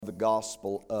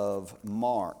Gospel of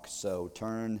Mark. So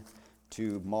turn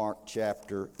to Mark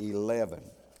chapter 11,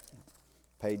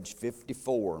 page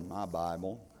 54 in my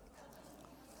Bible.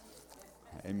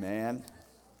 Amen.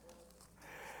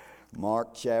 Mark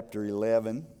chapter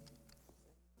 11.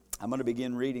 I'm going to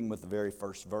begin reading with the very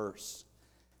first verse.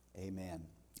 Amen.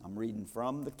 I'm reading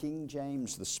from the King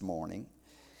James this morning.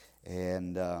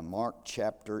 And Mark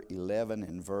chapter 11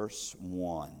 and verse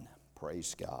 1.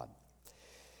 Praise God.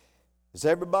 Is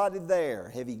everybody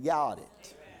there? Have you got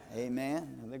it?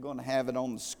 Amen. They're going to have it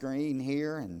on the screen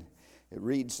here, and it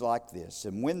reads like this.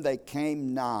 And when they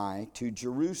came nigh to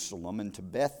Jerusalem and to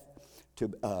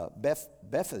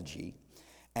Bethphage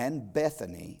and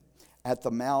Bethany at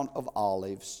the Mount of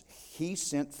Olives,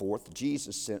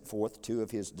 Jesus sent forth two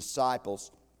of his disciples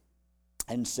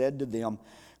and said to them,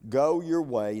 Go your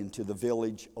way into the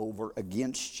village over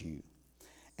against you.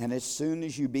 And as soon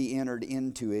as you be entered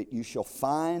into it, you shall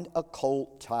find a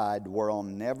colt tied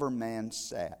whereon never man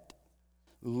sat.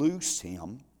 Loose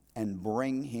him and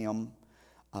bring him.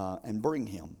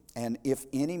 And if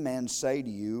any man say to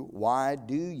you, Why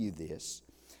do you this?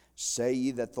 Say ye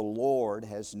that the Lord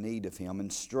has need of him,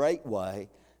 and straightway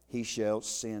he shall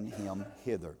send him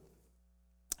hither.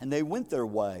 And they went their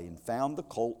way and found the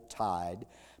colt tied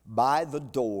by the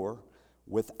door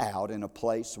without, in a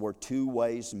place where two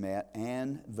ways met,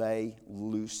 and they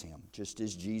loose him, just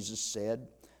as Jesus said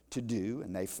to do,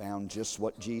 and they found just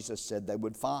what Jesus said they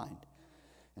would find.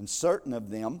 And certain of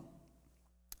them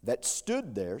that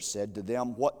stood there said to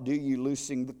them, What do you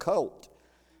loosing the colt?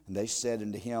 And they said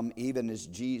unto him, Even as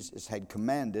Jesus had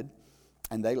commanded,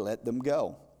 and they let them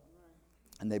go.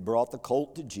 And they brought the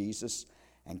colt to Jesus,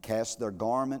 and cast their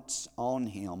garments on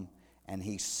him, and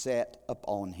he sat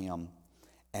upon him.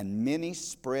 And many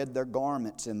spread their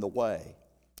garments in the way,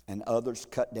 and others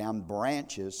cut down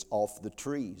branches off the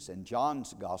trees. And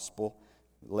John's gospel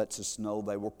lets us know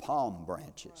they were palm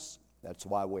branches. That's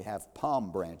why we have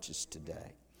palm branches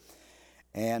today.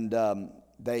 And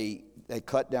they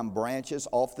cut down branches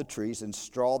off the trees and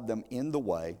strawed them in the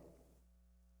way.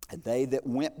 And they that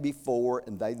went before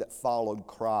and they that followed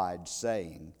cried,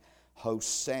 saying,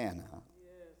 Hosanna,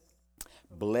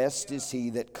 blessed is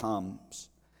he that comes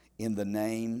in the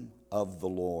name of the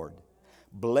Lord.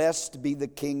 Blessed be the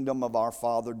kingdom of our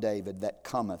father David that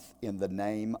cometh in the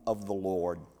name of the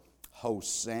Lord.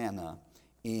 Hosanna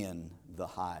in the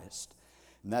highest.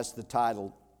 And that's the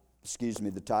title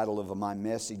of my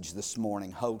message this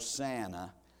morning.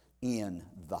 Hosanna in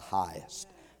the highest.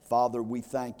 Father, we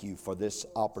thank you for this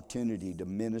opportunity to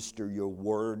minister your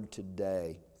word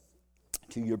today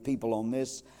to your people on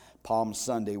this Palm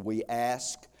Sunday. We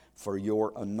ask for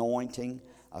your anointing,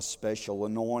 a special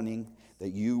anointing,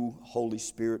 that you, Holy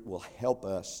Spirit, will help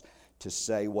us to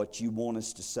say what you want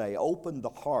us to say. Open the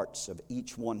hearts of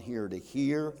each one here to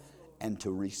hear and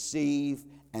to receive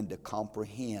and to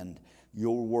comprehend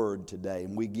your word today.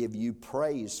 And we give you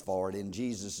praise for it in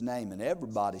Jesus' name. And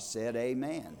everybody said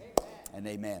amen. And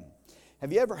amen.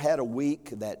 Have you ever had a week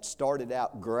that started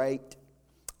out great,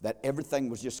 that everything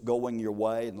was just going your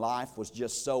way and life was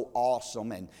just so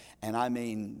awesome, and I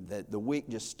mean the week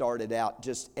just started out,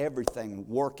 just everything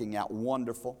working out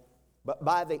wonderful, but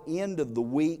by the end of the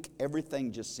week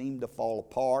everything just seemed to fall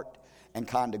apart and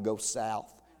kind of go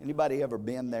south? Anybody ever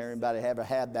been there? Anybody ever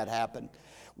had that happen?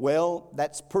 Well,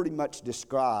 that's pretty much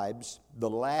describes the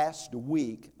last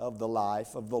week of the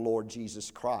life of the Lord Jesus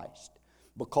Christ,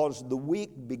 because the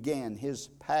week began, his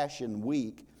Passion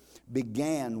Week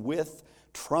began with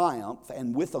triumph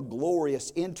and with a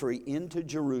glorious entry into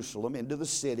Jerusalem, into the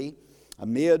city,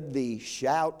 amid the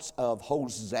shouts of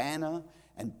Hosanna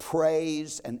and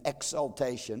praise and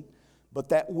exaltation. But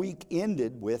that week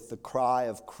ended with the cry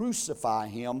of crucify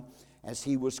him, as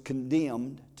he was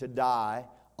condemned to die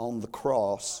on the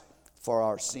cross for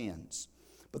our sins.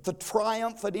 But the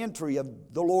triumphant entry of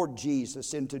the Lord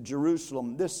Jesus into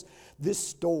Jerusalem, this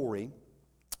story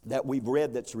that we've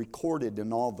read that's recorded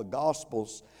in all the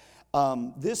Gospels,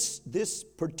 this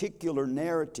particular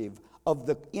narrative of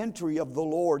the entry of the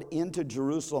Lord into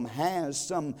Jerusalem has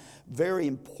some very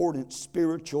important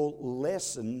spiritual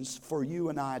lessons for you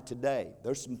and I today.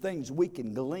 There's some things we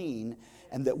can glean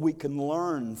and that we can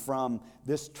learn from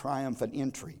this triumphant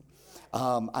entry.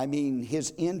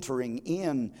 His entering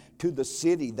into the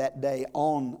city that day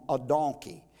on a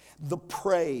donkey. The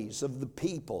praise of the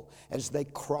people as they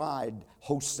cried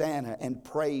Hosanna and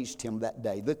praised him that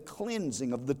day. The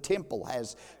cleansing of the temple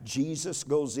as Jesus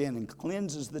goes in and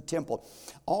cleanses the temple.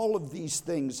 All of these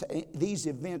things, these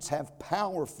events have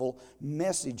powerful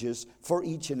messages for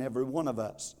each and every one of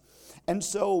us. And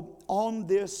so on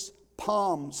this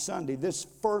Palm Sunday, this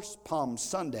first Palm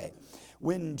Sunday,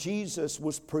 when Jesus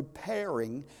was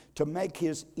preparing to make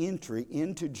his entry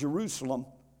into Jerusalem,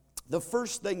 the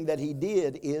first thing that he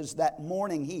did is that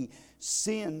morning he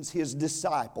sends his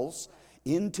disciples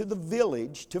into the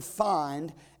village to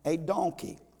find a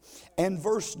donkey. And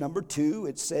verse number 2,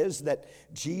 it says that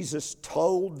Jesus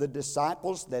told the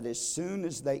disciples that as soon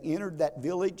as they entered that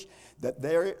village, that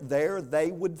there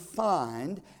they would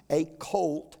find a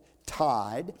colt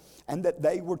tied, and that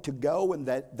they were to go and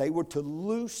that they were to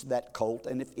loose that colt.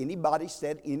 And if anybody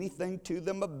said anything to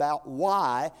them about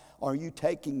why are you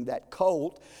taking that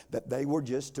colt, that they were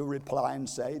just to reply and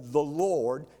say, the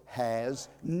Lord has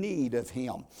need of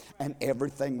him, and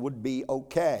everything would be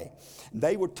okay.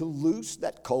 They were to loose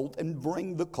that colt and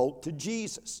bring the colt to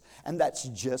Jesus, and that's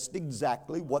just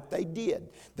exactly what they did.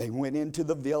 They went into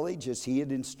the village as he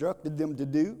had instructed them to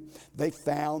do. They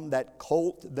found that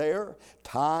colt there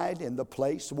tied in the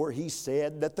place where he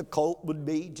said that the colt would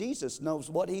be. Jesus knows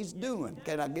what he's doing.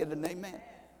 Can I get an amen?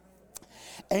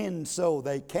 And so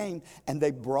they came and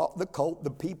they brought the colt.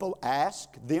 The people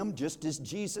asked them, just as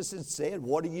Jesus had said,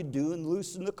 what are you doing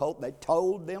loosing the colt? They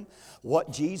told them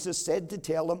what Jesus said to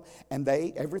tell them, and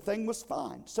everything was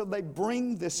fine. So they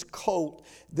bring this colt,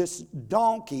 this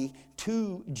donkey,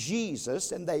 to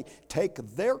Jesus, and they take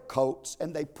their coats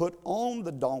and they put on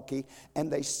the donkey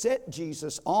and they set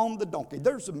Jesus on the donkey.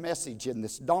 There's a message in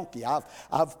this donkey.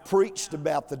 I've preached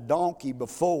about the donkey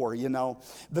before,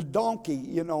 The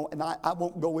donkey, and I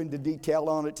won't go into detail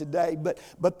on it today,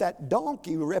 but that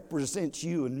donkey represents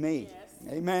you and me. Yes.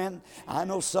 Amen. I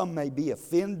know some may be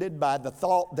offended by the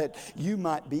thought that you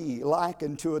might be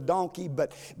likened to a donkey,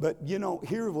 but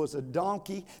here was a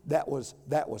donkey that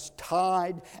was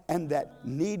tied and that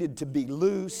needed to be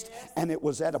loosed, and it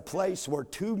was at a place where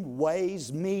two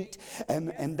ways meet,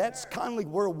 and that's kind of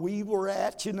where we were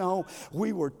at.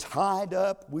 We were tied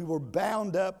up, we were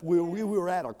bound up, we were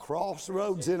at a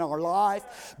crossroads in our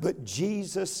life, but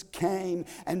Jesus came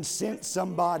and sent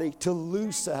somebody to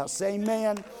loose us.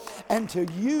 Amen. And to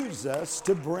use us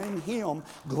to bring him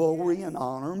glory and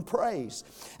honor and praise.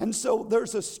 And so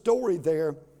there's a story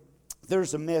there.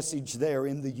 There's a message there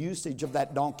in the usage of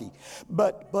that donkey.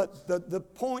 But the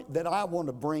point that I want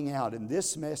to bring out in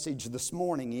this message this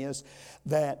morning is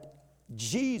that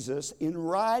Jesus, in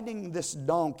riding this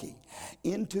donkey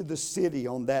into the city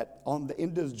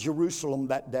into Jerusalem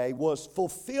that day, was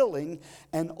fulfilling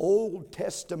an Old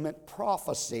Testament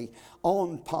prophecy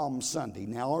on Palm Sunday.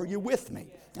 Now, are you with me?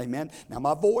 Amen. Now,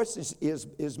 my voice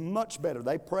is much better.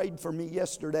 They prayed for me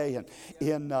yesterday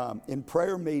in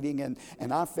prayer meeting,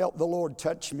 and I felt the Lord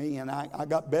touch me, and I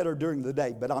got better during the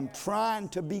day. But I'm trying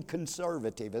to be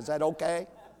conservative. Is that okay?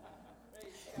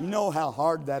 You know how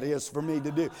hard that is for me to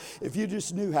do. If you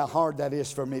just knew how hard that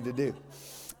is for me to do.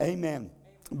 Amen.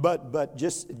 But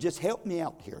just help me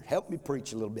out here. Help me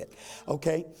preach a little bit.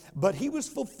 Okay? But he was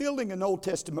fulfilling an Old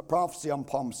Testament prophecy on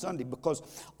Palm Sunday, because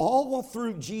all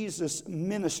through Jesus'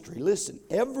 ministry, listen,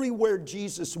 everywhere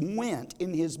Jesus went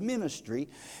in his ministry,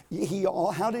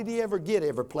 how did he ever get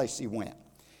every place he went?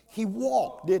 He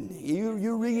walked, didn't he?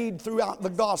 You read throughout the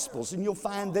Gospels and you'll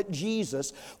find that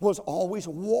Jesus was always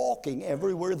walking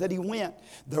everywhere that he went.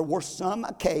 There were some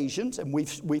occasions, and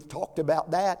we've talked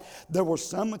about that, there were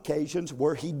some occasions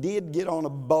where he did get on a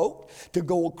boat to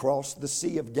go across the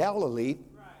Sea of Galilee.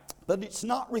 But it's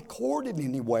not recorded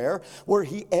anywhere where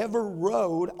he ever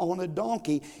rode on a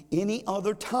donkey any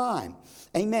other time.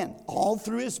 Amen. All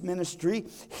through his ministry,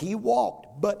 he walked.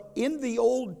 But in the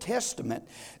Old Testament,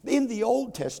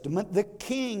 the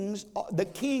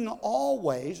king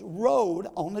always rode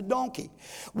on a donkey.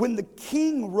 When the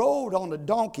king rode on a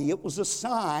donkey, it was a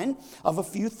sign of a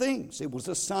few things. It was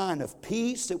a sign of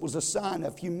peace. It was a sign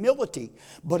of humility.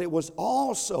 But it was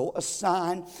also a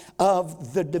sign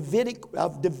of the Davidic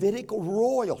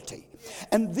royalty.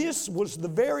 And this was the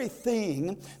very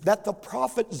thing that the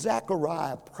prophet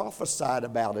Zechariah prophesied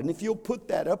about. And if you'll put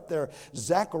that up there,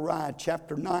 Zechariah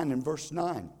chapter 9 and verse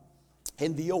 9.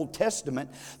 In the Old Testament,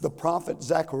 the prophet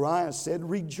Zechariah said,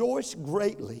 "Rejoice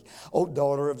greatly, O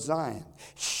daughter of Zion.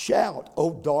 Shout,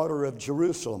 O daughter of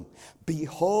Jerusalem.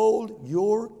 Behold,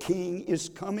 your king is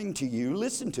coming to you,"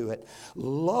 listen to it,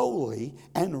 "lowly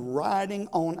and riding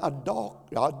on a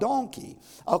donkey,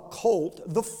 a colt,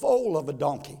 the foal of a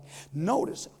donkey."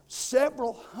 Notice,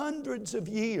 several hundreds of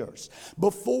years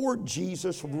before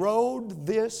Jesus rode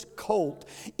this colt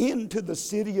into the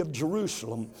city of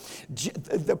Jerusalem,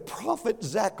 the prophet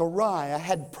Zechariah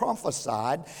had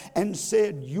prophesied and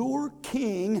said, "Your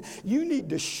king," you need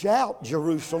to shout,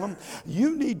 Jerusalem.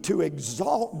 You need to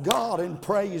exalt God and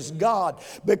praise God,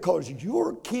 because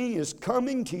your king is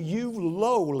coming to you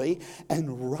lowly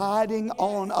and riding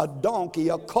on a donkey,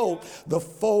 a colt, the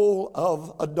foal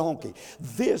of a donkey.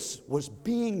 This was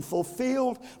being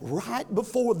fulfilled right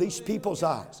before these people's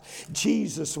eyes.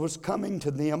 Jesus was coming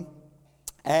to them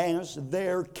as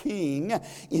their king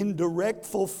in direct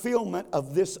fulfillment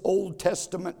of this Old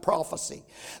Testament prophecy.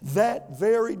 That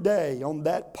very day, on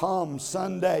that Palm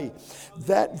Sunday,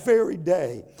 that very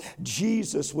day,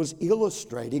 Jesus was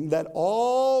illustrating that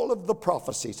all of the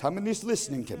prophecies, how many is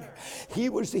listening to me? He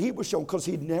was shown, because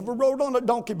he'd never rode on a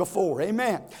donkey before,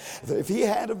 amen. If he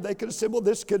had, they could have said, well,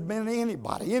 this could have been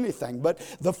anybody, anything. But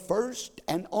the first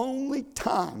and only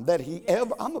time that he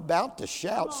ever, I'm about to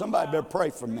shout, somebody better pray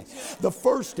for me. The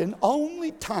first and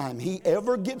only time he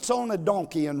ever gets on a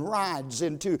donkey and rides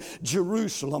into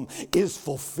Jerusalem is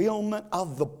fulfillment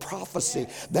of the prophecy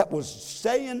that was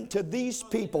saying to these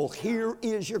people, here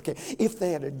is your king. If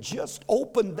they had just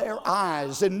opened their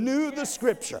eyes and knew the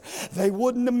scripture, they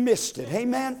wouldn't have missed it.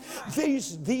 Amen.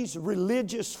 These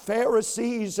religious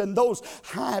Pharisees and those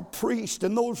high priests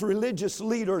and those religious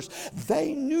leaders,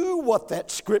 they knew what that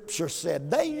scripture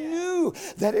said. They knew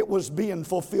that it was being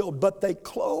fulfilled, but they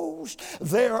closed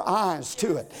their eyes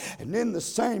to it. And in the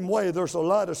same way, there's a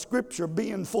lot of scripture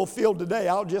being fulfilled today.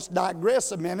 I'll just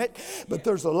digress a minute, but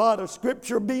there's a lot of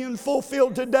scripture being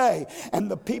fulfilled today, and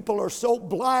the people are so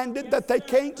blinded that they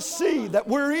can't see that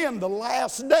we're in the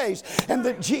last days and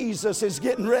that Jesus is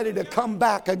getting ready to come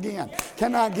back again.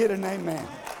 Can I get an amen?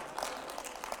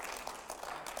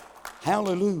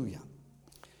 Hallelujah.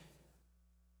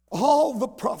 All the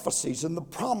prophecies and the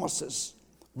promises,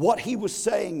 what he was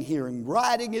saying here and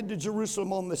riding into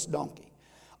Jerusalem on this donkey,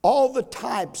 all the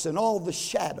types and all the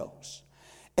shadows,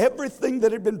 everything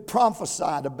that had been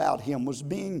prophesied about him was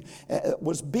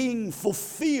being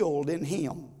fulfilled in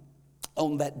him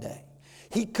on that day.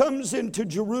 He comes into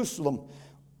Jerusalem.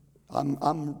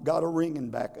 I'm got a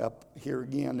ringing back up here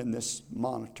again in this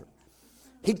monitor.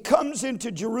 He comes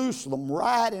into Jerusalem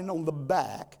riding on the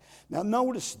back. Now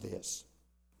notice this.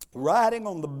 Riding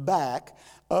on the back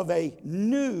of a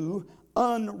new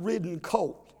unridden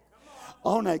colt.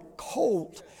 On a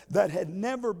colt that had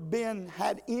never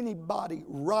had anybody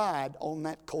ride on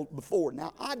that colt before.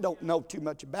 Now, I don't know too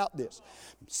much about this.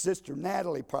 Sister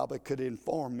Natalie probably could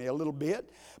inform me a little bit,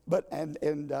 but and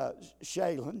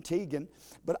Shaylin, Tegan,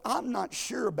 but I'm not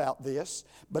sure about this,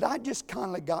 but I just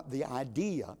kind of got the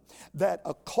idea that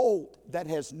a colt that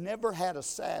has never had a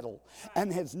saddle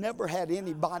and has never had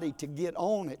anybody to get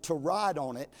on it, to ride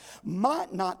on it,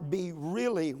 might not be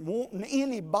really wanting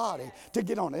anybody to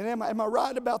get on it. Am I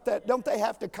right about that? Don't they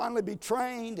have to kind of be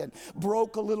trained and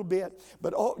broke a little bit,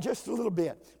 but just a little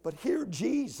bit. But here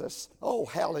Jesus, oh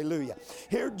hallelujah,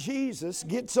 here Jesus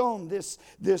gets on this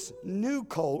new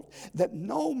colt that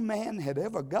no man had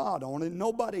ever got on and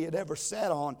nobody had ever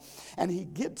sat on, and he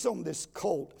gets on this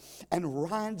colt and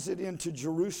rides it into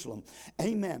Jerusalem,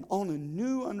 amen, on a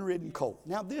new unridden colt.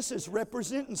 Now this is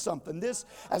representing something. This,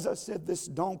 as I said, this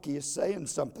donkey is saying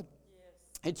something.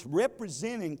 It's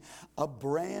representing a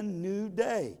brand new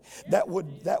day that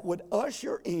would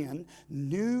usher in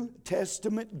New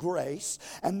Testament grace,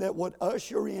 and that would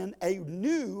usher in a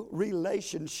new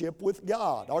relationship with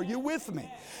God. Are you with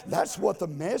me? That's what the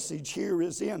message here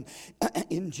is in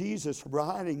Jesus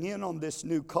riding in on this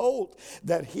new colt,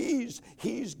 that he's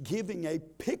giving a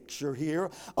picture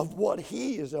here of what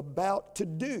he is about to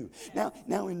do.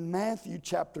 Now in Matthew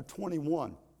chapter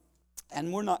 21,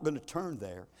 and we're not going to turn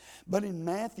there, but in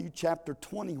Matthew chapter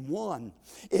 21,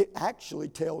 it actually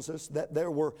tells us that there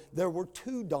were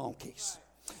two donkeys.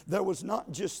 There was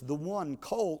not just the one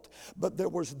colt, but there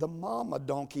was the mama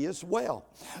donkey as well.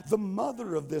 The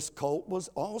mother of this colt was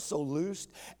also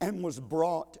loosed and was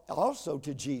brought also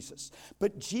to Jesus.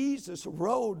 But Jesus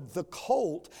rode the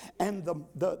colt, and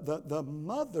the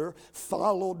mother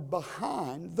followed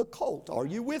behind the colt. Are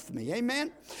you with me?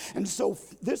 Amen? And so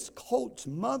this colt's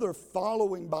mother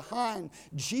following behind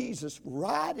Jesus,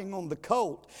 riding on the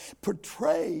colt,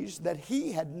 portrays that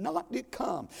he had not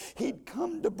come. He'd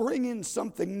come to bring in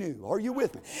something new. Are you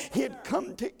with me? He had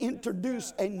come to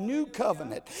introduce a new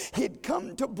covenant. He had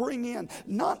come to bring in,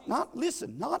 not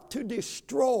to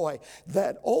destroy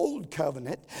that old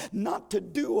covenant, not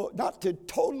to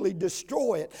totally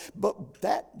destroy it, but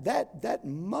that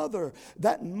mother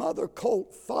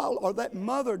colt or that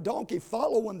mother donkey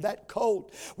following that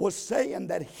colt was saying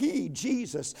that he,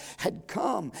 Jesus, had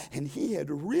come and he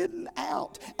had ridden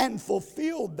out and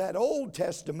fulfilled that Old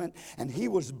Testament, and he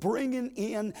was bringing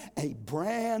in a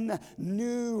brand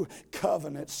new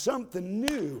covenant. Something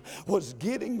new was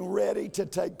getting ready to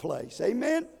take place.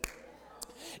 Amen?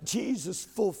 Jesus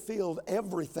fulfilled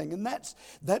everything. And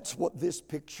that's what this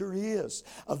picture is,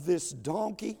 of this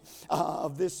donkey,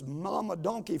 of this mama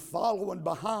donkey following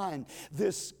behind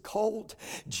this colt.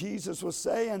 Jesus was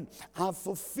saying, I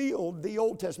fulfilled the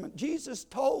Old Testament. Jesus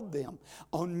told them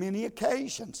on many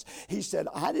occasions, he said,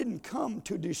 I didn't come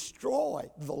to destroy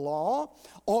the law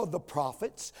or the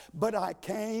prophets, but I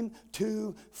came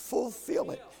to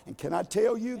fulfill it. And can I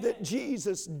tell you that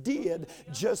Jesus did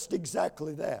just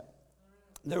exactly that?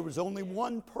 There was only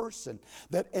one person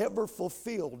that ever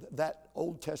fulfilled that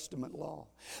Old Testament law.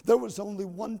 There was only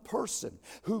one person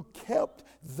who kept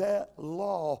that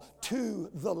law to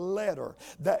the letter,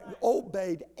 that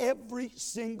obeyed every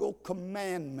single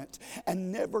commandment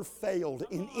and never failed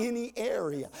in any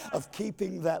area of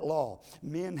keeping that law.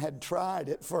 Men had tried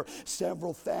it for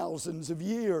several thousands of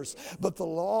years, but the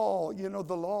law,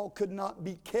 the law could not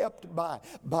be kept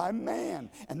by man.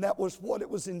 And that was what it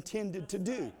was intended to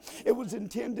do. It was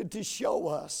intended to show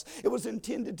us. It was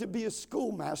intended to be a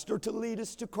schoolmaster to lead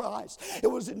us to Christ. It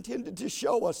was intended to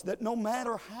show us that no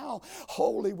matter how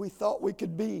holy we thought we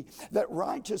could be, that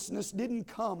righteousness didn't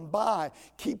come by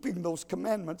keeping those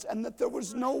commandments, and that there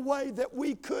was no way that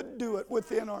we could do it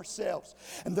within ourselves.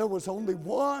 And there was only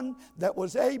one that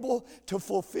was able to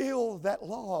fulfill that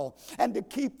law and to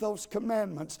keep those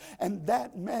commandments, and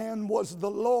that man was the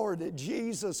Lord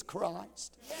Jesus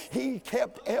Christ. He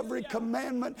kept every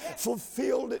commandment,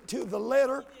 fulfilled it to the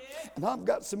letter. And I've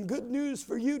got some good news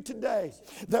for you today,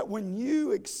 that when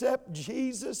you accept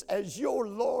Jesus as your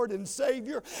Lord and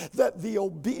Savior, that the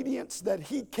obedience that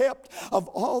He kept of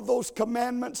all those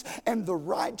commandments and the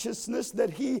righteousness that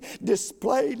He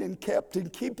displayed and kept in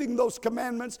keeping those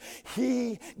commandments,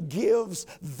 He gives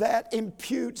that,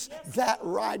 imputes that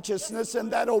righteousness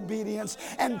and that obedience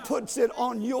and puts it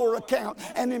on your account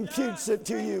and imputes it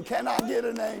to you. Can I get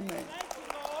an amen?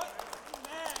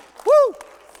 Woo!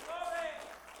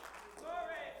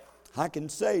 I can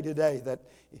say today that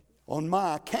on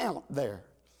my account there,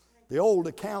 the old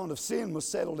account of sin was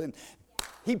settled, and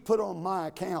He put on my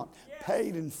account,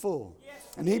 paid in full.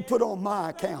 And He put on my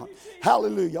account,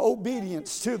 hallelujah,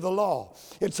 obedience to the law.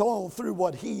 It's all through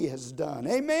what He has done.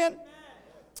 Amen?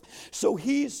 So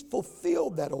He's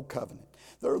fulfilled that old covenant.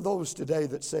 There are those today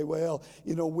that say, well,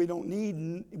 we don't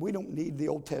need the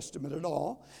Old Testament at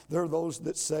all. There are those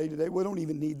that say today, we don't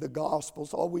even need the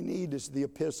Gospels. All we need is the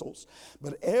epistles.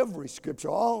 But every Scripture,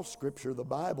 all Scripture, the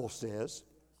Bible says,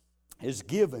 is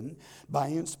given by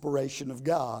inspiration of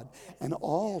God. And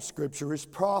all Scripture is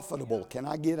profitable. Can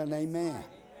I get an amen?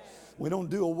 We don't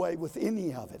do away with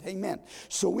any of it. Amen.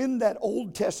 So in that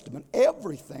Old Testament,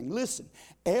 everything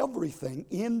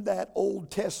in that Old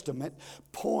Testament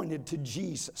pointed to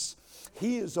Jesus.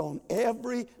 He is on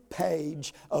every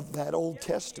page of that Old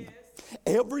Testament.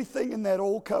 Everything in that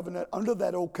Old Covenant, under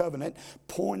that Old Covenant,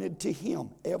 pointed to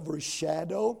Him. Every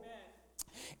shadow,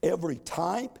 every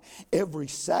type, every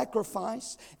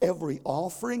sacrifice, every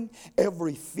offering,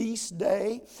 every feast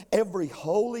day, every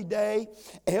holy day,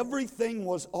 everything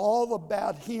was all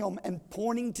about Him and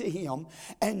pointing to Him.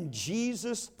 And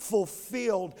Jesus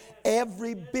fulfilled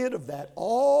every bit of that.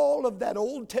 All of that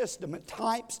Old Testament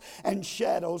types and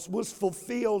shadows was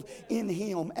fulfilled in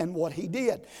Him and what He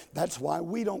did. That's why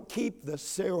we don't keep the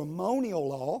ceremonial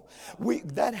law.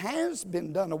 That has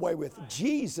been done away with.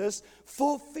 Jesus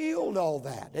fulfilled all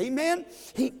that. Amen?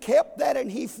 He kept that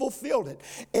and He fulfilled it.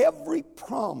 Every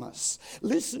promise,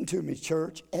 listen to me,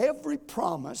 church, every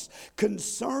promise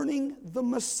concerning the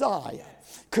Messiah,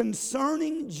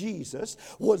 concerning Jesus,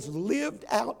 was lived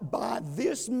out by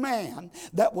this man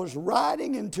that was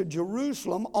riding into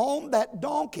Jerusalem on that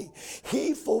donkey.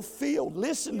 He fulfilled,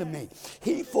 listen to me,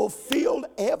 He fulfilled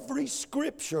every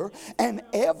scripture and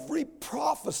every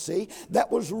prophecy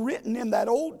that was written in that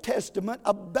Old Testament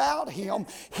about Him.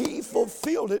 He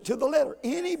fulfilled it to the letter.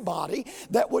 Anybody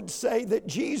that would say that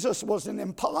Jesus was an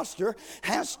imposter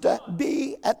has to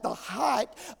be at the height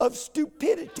of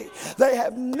stupidity. They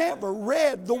have never read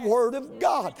the Word of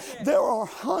God. There are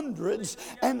hundreds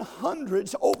and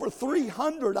hundreds, over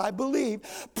 300, I believe,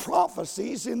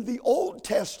 prophecies in the Old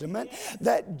Testament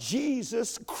that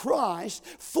Jesus Christ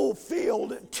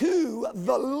fulfilled to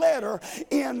the letter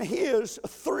in His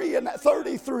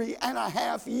 33 and a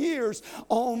half years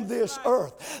on this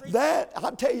earth. That,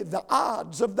 I tell you, the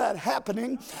odds of that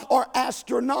happening are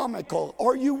astronomical.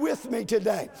 Are you with me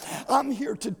today? I'm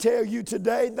here to tell you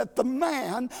today that the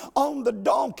man on the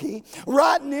donkey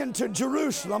riding into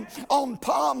Jerusalem on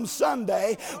Palm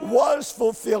Sunday was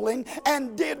fulfilling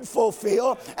and did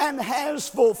fulfill and has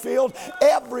fulfilled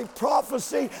every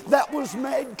prophecy that was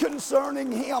made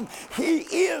concerning Him. He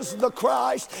is the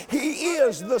Christ. He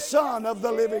is the Son of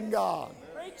the living God.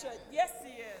 Preach it. Yes,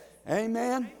 He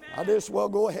Amen. I just well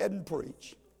go ahead and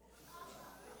preach.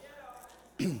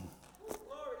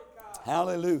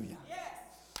 Hallelujah.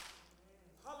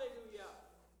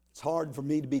 It's hard for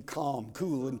me to be calm,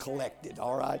 cool, and collected,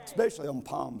 all right? Especially on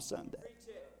Palm Sunday.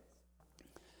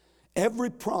 Every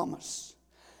promise,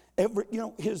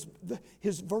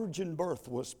 his virgin birth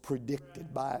was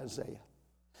predicted by Isaiah.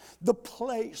 The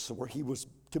place where he was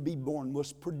to be born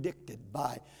was predicted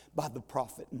by the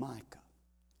prophet Micah.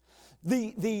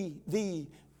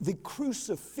 The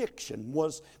crucifixion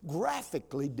was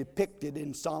graphically depicted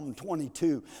in Psalm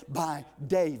 22 by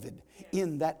David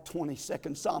in that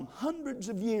 22nd Psalm, hundreds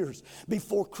of years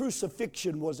before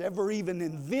crucifixion was ever even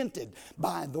invented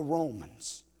by the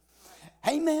Romans.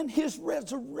 Amen. His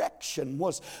resurrection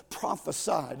was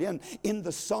prophesied in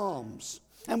the Psalms.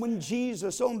 And when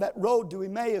Jesus on that road to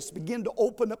Emmaus began to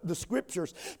open up the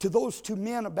scriptures to those two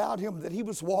men about him that he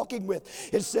was walking with,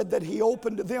 it said that he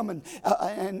opened to them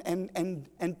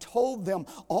and told them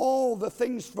all the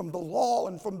things from the law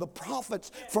and from the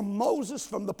prophets, from Moses,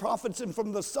 from the prophets, and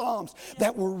from the Psalms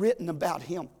that were written about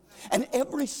him. And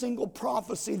every single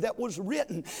prophecy that was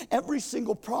written, every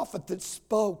single prophet that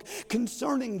spoke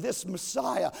concerning this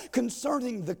Messiah,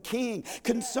 concerning the King,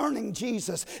 concerning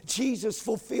Jesus, Jesus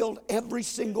fulfilled every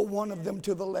single one of them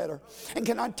to the letter. And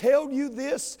can I tell you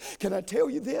this?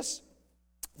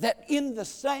 That in the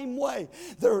same way,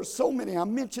 there are so many, I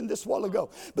mentioned this a while ago,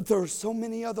 but there are so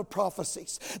many other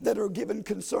prophecies that are given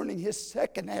concerning his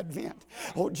second advent.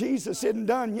 Oh, Jesus isn't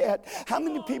done yet. How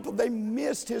many people, they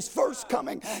missed his first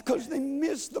coming because they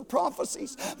missed the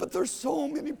prophecies? But there's so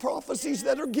many prophecies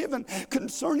that are given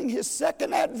concerning his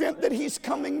second advent, that he's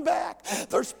coming back.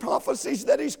 There's prophecies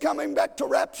that he's coming back to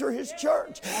rapture his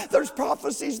church. There's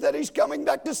prophecies that he's coming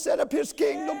back to set up his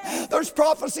kingdom. There's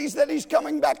prophecies that he's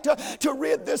coming back to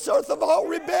rid this earth of all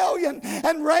rebellion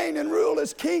and reign and rule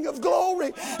as King of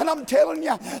glory. And I'm telling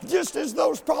you, just as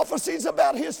those prophecies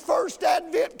about his first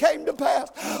advent came to pass,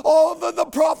 all of the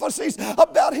prophecies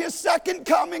about his second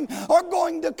coming are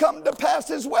going to come to pass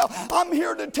as well. I'm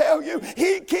here to tell you,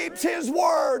 he keeps his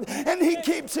word and he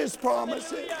keeps his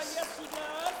promises.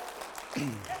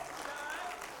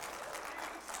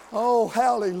 Oh,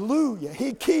 hallelujah.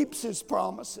 He keeps his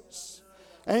promises.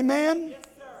 Amen.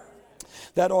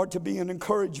 That ought to be an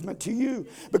encouragement to you,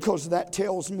 because that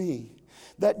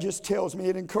just tells me,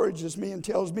 it encourages me and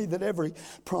tells me that every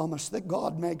promise that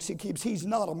God makes, he keeps. He's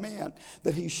not a man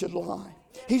that he should lie.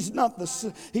 He's not a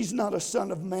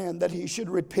son of man that he should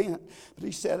repent. But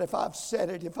he said, if I've said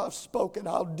it, if I've spoken,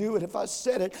 I'll do it. If I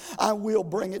said it, I will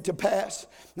bring it to pass.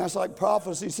 And that's like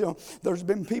prophecies. There's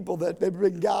been people there've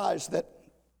been guys that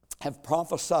have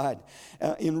prophesied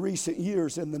in recent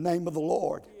years in the name of the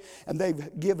Lord. And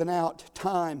they've given out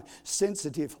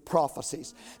time-sensitive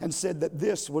prophecies and said that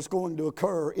this was going to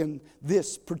occur in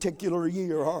this particular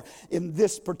year or in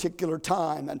this particular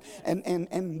time.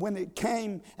 And when it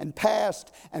came and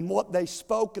passed and what they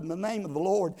spoke in the name of the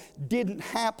Lord didn't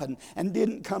happen and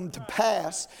didn't come to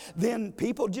pass, then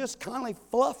people just kind of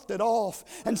fluffed it off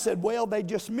and said, well, they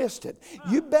just missed it.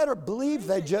 You better believe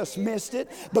they just missed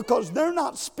it, because they're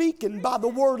not speaking by the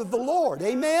word of the Lord.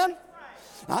 Amen?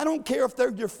 I don't care if they're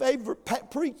your favorite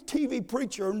TV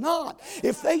preacher or not.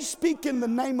 If they speak in the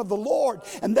name of the Lord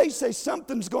and they say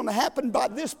something's going to happen by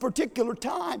this particular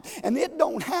time and it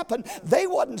don't happen, they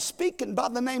wasn't speaking by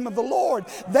the name of the Lord.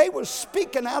 They was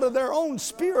speaking out of their own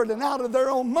spirit and out of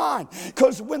their own mind.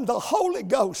 Because when the Holy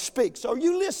Ghost speaks, are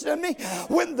you listening to me?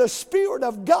 When the Spirit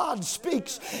of God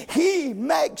speaks, he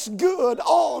makes good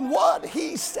on what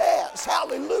he says.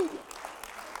 Hallelujah.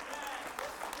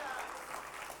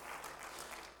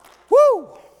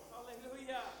 Woo!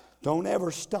 Hallelujah. Don't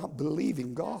ever stop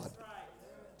believing God.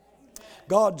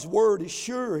 God's word is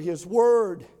sure. His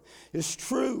word is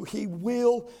true. He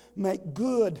will make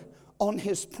good on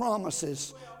his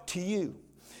promises to you.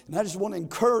 And I just want to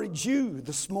encourage you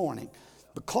this morning,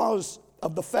 because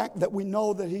of the fact that we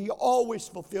know that he always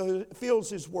fulfills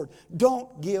his word.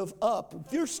 Don't give up.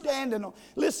 If you're standing on,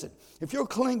 listen, if you're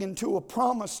clinging to a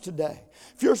promise today,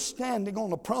 if you're standing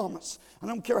on a promise, I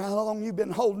don't care how long you've been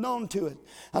holding on to it.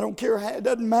 I don't care it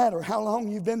doesn't matter how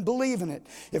long you've been believing it.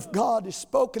 If God has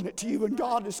spoken it to you and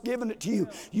God has given it to you,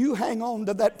 you hang on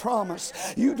to that promise.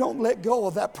 You don't let go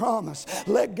of that promise.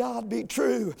 Let God be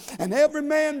true and every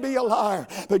man be a liar.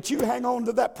 But you hang on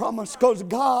to that promise, because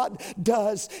God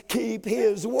does keep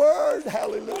his word.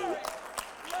 Hallelujah.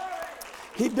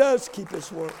 He does keep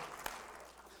his word.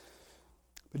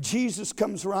 But Jesus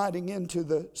comes riding into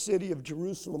the city of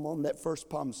Jerusalem on that first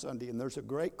Palm Sunday, and there's a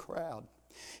great crowd.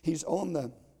 He's on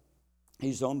the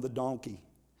donkey,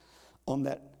 on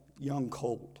that young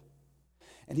colt.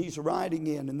 And he's riding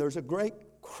in, and there's a great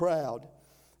crowd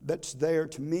that's there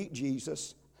to meet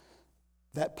Jesus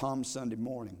that Palm Sunday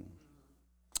morning.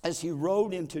 As he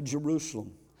rode into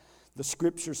Jerusalem, the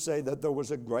scriptures say that there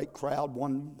was a great crowd.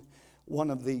 One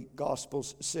of the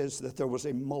Gospels says that there was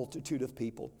a multitude of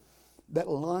people that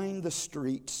lined the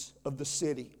streets of the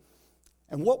city.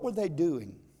 And what were they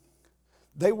doing?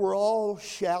 They were all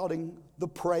shouting the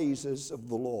praises of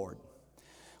the Lord.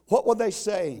 What were they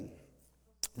saying?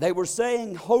 They were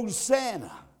saying,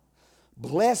 Hosanna,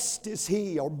 blessed is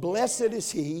he, or blessed is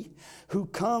he who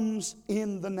comes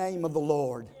in the name of the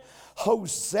Lord.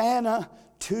 Hosanna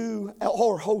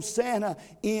Hosanna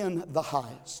in the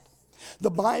highest.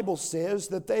 The Bible says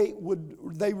that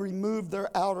they removed their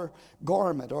outer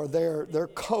garment or their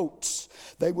coats.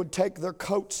 They would take their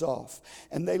coats off,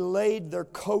 and they laid their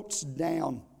coats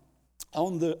down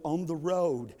on the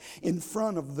road in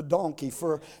front of the donkey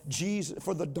for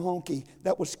the donkey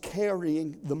that was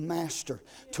carrying the master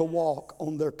to walk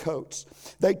on their coats.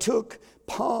 They took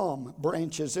palm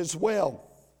branches as well,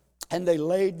 and they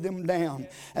laid them down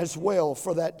as well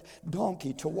for that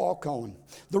donkey to walk on.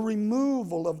 The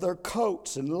removal of their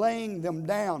coats and laying them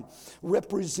down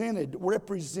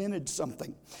represented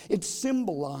something. It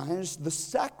symbolized the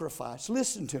sacrifice.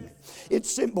 Listen to me.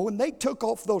 When they took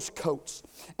off those coats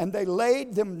and they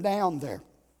laid them down there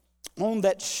on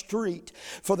that street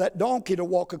for that donkey to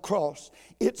walk across,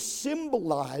 it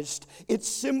symbolized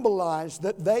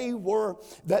that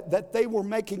they were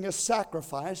making a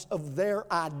sacrifice of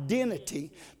their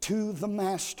identity to the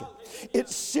master. It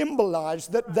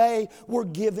symbolized that they were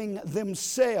giving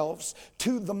themselves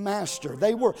to the master.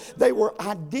 They were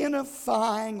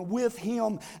identifying with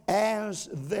him as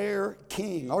their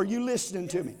king. Are you listening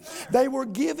to me? They were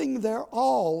giving their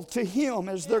all to him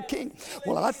as their king.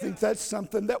 Well, I think that's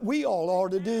something that we all are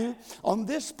to do on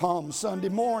this Palm Sunday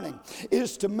morning,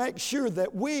 is to make sure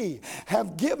that we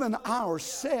have given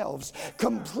ourselves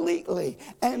completely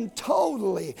and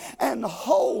totally and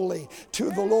wholly to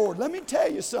the Lord. Let me tell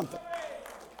you something.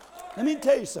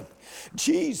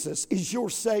 Jesus is your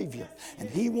Savior, and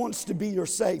He wants to be your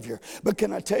Savior. But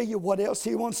can I tell you what else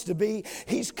He wants to be?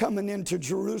 He's coming into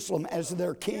Jerusalem as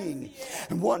their King.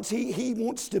 And once He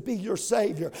wants to be your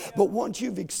Savior, but once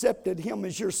you've accepted Him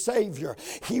as your Savior,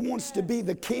 He wants to be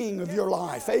the King of your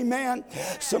life. Amen?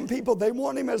 Some people, they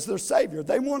want Him as their Savior.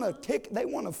 They want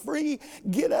a free,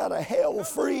 get out of hell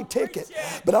free ticket.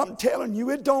 But I'm telling you,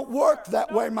 it don't work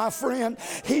that way, my friend.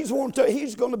 He's going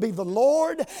to be the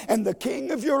Lord and the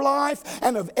King of your life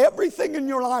and of everything in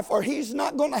your life, or He's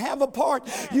not going to have a part.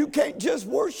 You can't just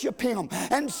worship Him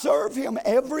and serve Him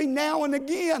every now and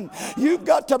again. You've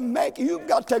got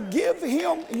to give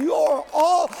Him your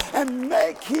all and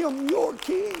make Him your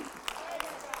King.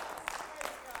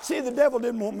 See, the devil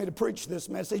didn't want me to preach this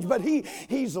message, but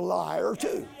he's a liar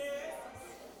too.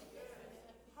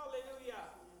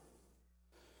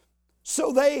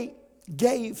 So they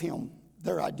gave Him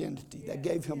their identity. They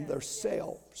gave Him their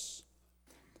selves.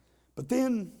 But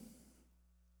then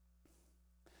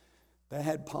they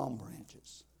had palm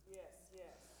branches.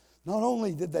 Not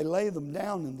only did they lay them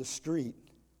down in the street,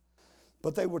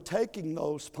 but they were taking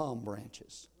those palm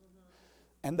branches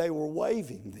and they were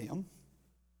waving them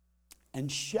and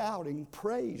shouting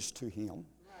praise to Him.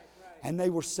 And they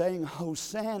were saying,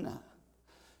 Hosanna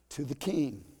to the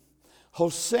King.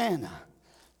 Hosanna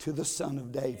to the Son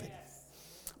of David.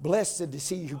 Blessed is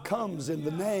he who comes in the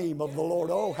name of the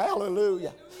Lord. Oh,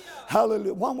 hallelujah.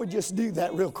 Hallelujah. Why don't we just do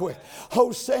that real quick?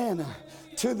 Hosanna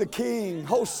to the King.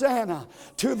 Hosanna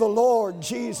to the Lord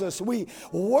Jesus. We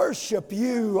worship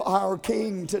you, our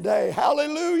King, today.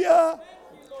 Hallelujah.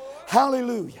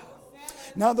 Hallelujah.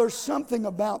 Now there's something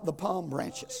about the palm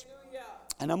branches.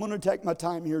 And I'm going to take my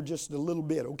time here just a little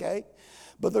bit, okay?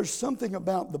 But there's something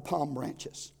about the palm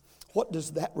branches. What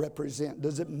does that represent?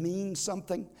 Does it mean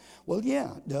something? Well,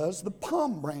 yeah, it does. The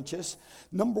palm branches,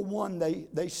 number one,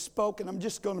 they spoke, and I'm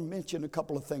just going to mention a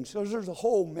couple of things. Because there's a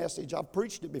whole message, I've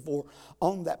preached it before,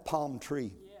 on that palm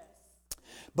tree. Yes.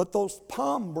 But those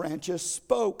palm branches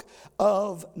spoke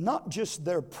of not just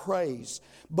their praise,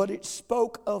 but it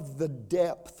spoke of the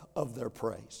depth of their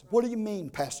praise. What do you mean,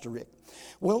 Pastor Rick?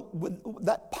 Well, with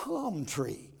that palm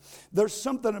tree, there's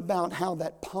something about how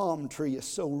that palm tree is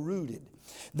so rooted.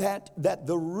 That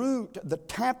the root, the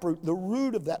taproot, the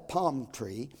root of that palm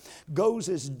tree goes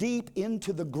as deep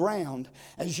into the ground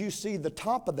as you see the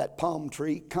top of that palm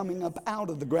tree coming up out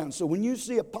of the ground. So when you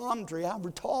see a palm tree,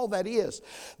 however tall that is,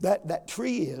 that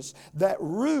tree is, that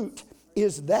root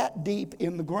is that deep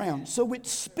in the ground. So it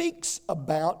speaks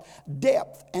about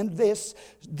depth. And this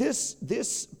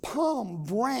palm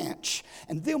branch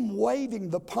and them waving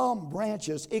the palm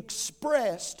branches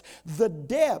expressed the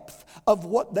depth of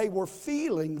what they were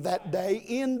feeling that day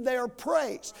in their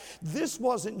praise. This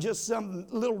wasn't just some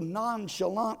little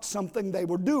nonchalant something they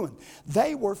were doing.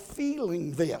 They were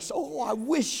feeling this. Oh, I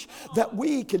wish that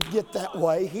we could get that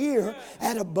way here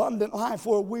at Abundant Life,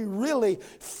 where we really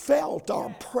felt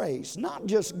our praise. Not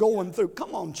just going through,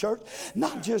 come on church,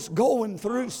 not just going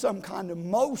through some kind of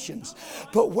motions,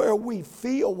 but where we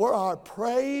feel, where our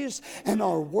praise and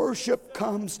our worship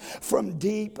comes from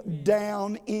deep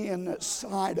down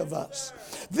inside of us.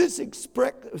 This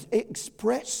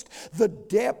expressed the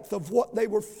depth of what they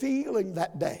were feeling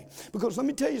that day. Because let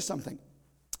me tell you something.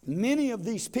 Many of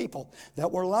these people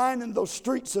that were lying in those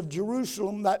streets of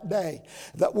Jerusalem that day,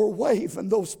 that were waving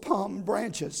those palm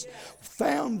branches,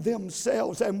 found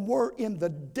themselves and were in the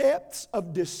depths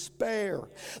of despair,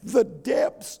 the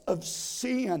depths of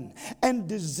sin and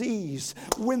disease,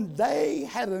 when they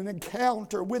had an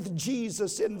encounter with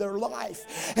Jesus in their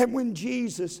life. And when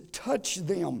Jesus touched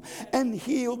them and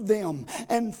healed them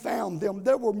and found them,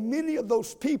 there were many of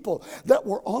those people that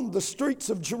were on the streets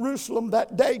of Jerusalem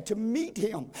that day to meet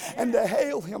him and to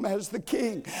hail him as the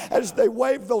king. As they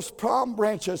waved those palm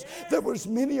branches, there was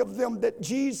many of them that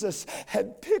Jesus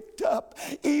had picked up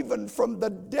even from the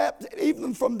depth,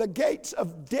 even from the gates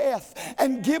of death,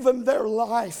 and given their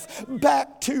life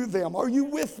back to them. Are you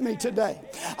with me today?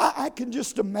 I can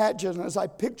just imagine as I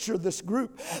picture this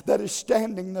group that is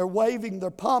standing there waving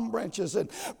their palm branches and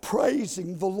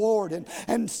praising the Lord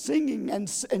and singing and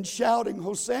shouting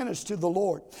hosannas to the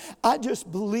Lord. I just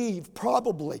believe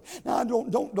probably, now I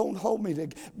don't hold me to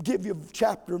give you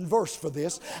chapter and verse for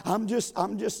this. I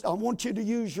want you to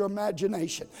use your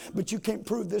imagination. But you can't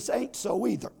prove this ain't so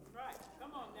either.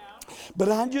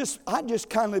 But I just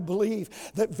kind of believe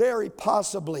that very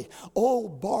possibly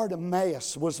old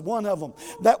Bartimaeus was one of them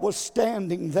that was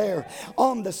standing there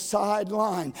on the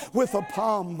sideline with a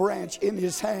palm branch in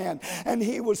his hand. And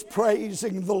he was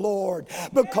praising the Lord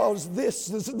because this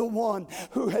is the one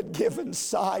who had given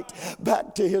sight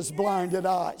back to his blinded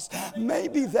eyes.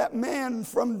 Maybe that man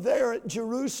from there at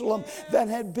Jerusalem that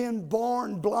had been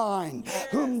born blind,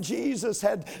 whom Jesus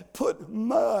had put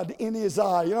mud in his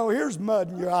eye. You know, here's mud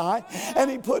in your eye. And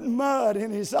he put mud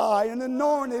in his eye and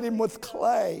anointed him with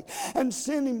clay and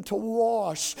sent him to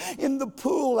wash in the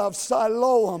pool of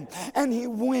Siloam. And he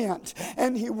went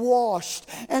and he washed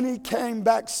and he came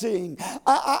back seeing.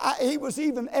 He was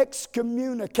even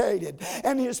excommunicated.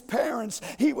 And his parents,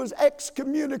 he was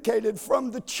excommunicated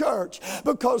from the church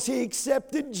because he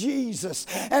accepted Jesus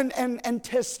and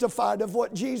testified of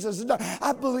what Jesus had done.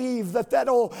 I believe that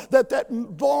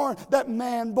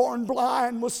man born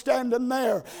blind was standing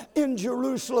there in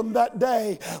Jerusalem that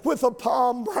day with a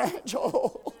palm branch.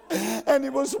 And he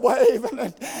was waving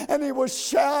it and he was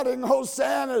shouting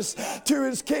hosannas to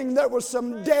his king. There was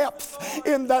some depth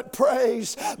in that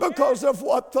praise because of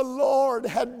what the Lord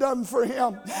had done for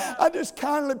him. I just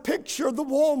kindly picture the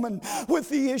woman with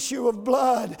the issue of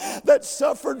blood that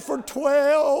suffered for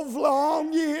 12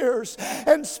 long years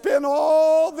and spent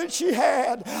all that she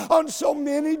had on so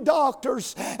many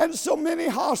doctors and so many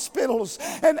hospitals,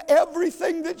 and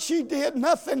everything that she did,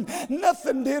 nothing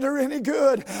did her any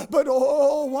good. But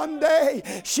one day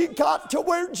she got to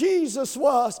where Jesus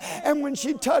was, and when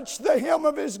she touched the hem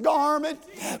of his garment,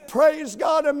 praise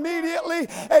God, immediately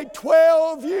a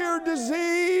 12-year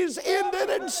disease ended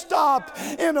and stopped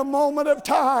in a moment of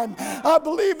time. I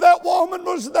believe that woman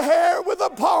was there with a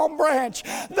palm branch.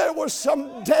 There was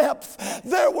some depth.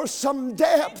 There was some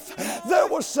depth. There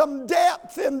was some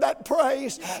depth in that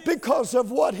praise because of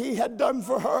what he had done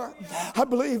for her. I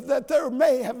believe that there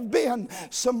may have been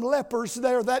some lepers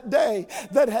there that day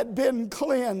that had been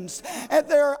cleansed.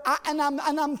 And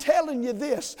I'm telling you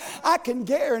this, I can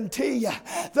guarantee you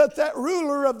that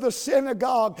ruler of the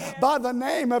synagogue by the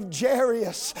name of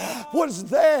Jairus was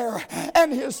there,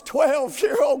 and his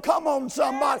 12-year-old, come on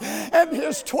somebody, and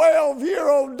his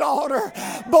 12-year-old daughter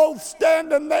both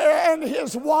standing there, and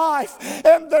his wife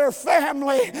and their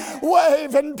family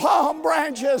waving palm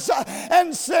branches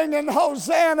and singing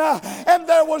Hosanna. And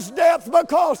there was death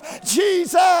because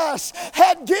Jesus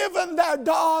had given their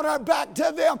daughter back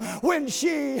to them when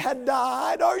she had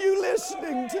died. Are you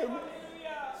listening to me?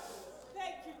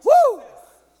 Woo!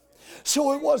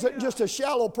 So it wasn't just a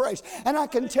shallow praise. And I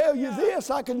can tell you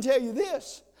this,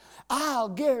 I'll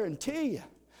guarantee you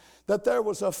that there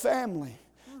was a family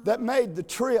that made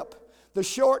the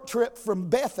short trip from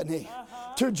Bethany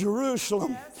to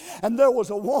Jerusalem. And there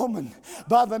was a woman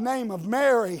by the name of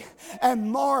Mary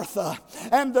and Martha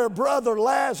and their brother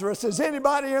Lazarus. Is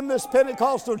anybody in this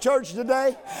Pentecostal church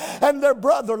today? And their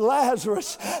brother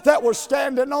Lazarus that was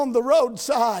standing on the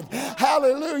roadside,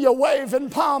 hallelujah,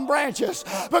 waving palm branches,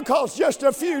 because just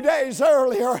a few days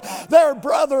earlier their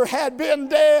brother had been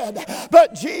dead,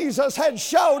 but Jesus had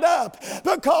showed up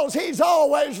because he's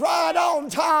always right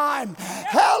on time.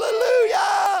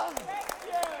 Hallelujah!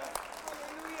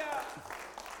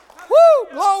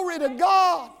 Woo! Glory to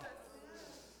God.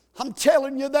 I'm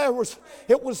telling you,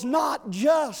 it was not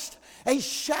just a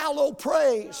shallow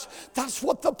praise. That's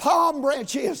what the palm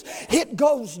branch is. It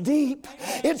goes deep.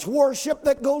 It's worship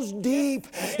that goes deep.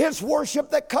 It's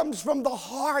worship that comes from the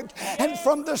heart and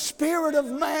from the spirit of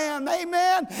man.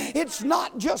 Amen. It's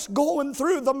not just going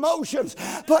through the motions,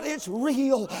 but it's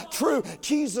real, true.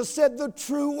 Jesus said the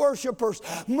true worshipers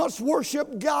must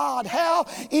worship God. How?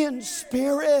 In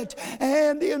spirit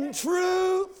and in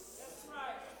truth.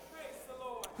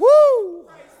 Woo!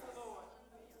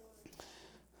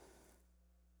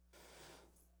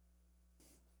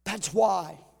 That's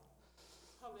why.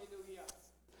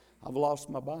 I've lost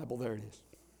my Bible. There it is.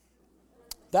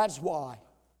 That's why.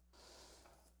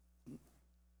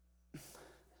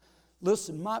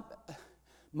 Listen,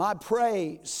 my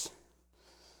praise,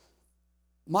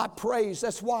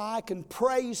 that's why I can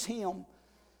praise Him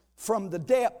from the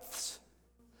depths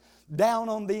down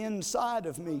on the inside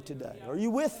of me today. Are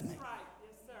you with me?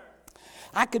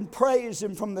 I can praise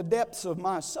Him from the depths of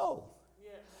my soul.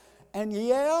 And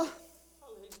yeah,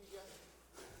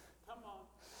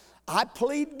 I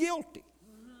plead guilty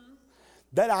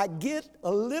that I get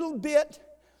a little bit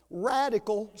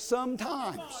radical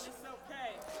sometimes.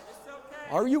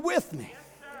 Are you with me?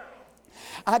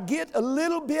 I get a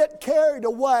little bit carried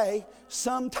away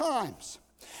sometimes.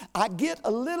 I get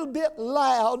a little bit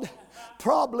loud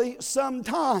probably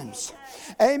sometimes.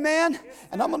 Amen?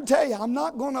 And I'm going to tell you, I'm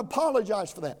not going to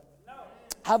apologize for that.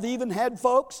 I've even had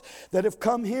folks that have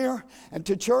come here and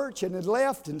to church and had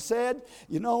left and said,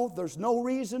 you know, there's no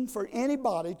reason for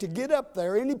anybody to get up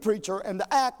there, any preacher, and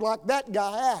to act like that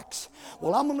guy acts.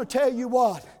 Well, I'm going to tell you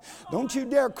what. Don't you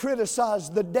dare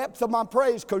criticize the depth of my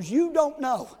praise, because you don't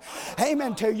know.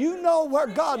 Amen. Till you know where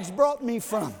God's brought me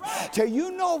from. Till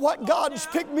you know what God's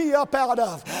picked me up out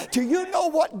of. Till you know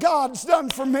what God's done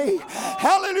for me.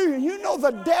 Hallelujah. You know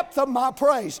the depth of my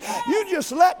praise. You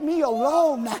just let me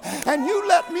alone and you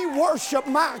let me worship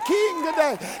my King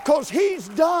today, because He's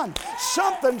done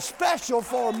something special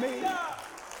for me.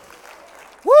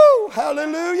 Woo!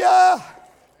 Hallelujah!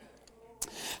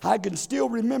 I can still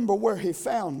remember where He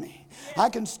found me. I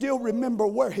can still remember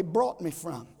where He brought me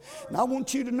from. And I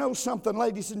want you to know something,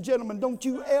 ladies and gentlemen. Don't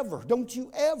you ever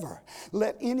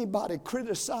let anybody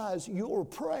criticize your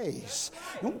praise.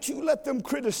 Don't you let them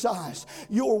criticize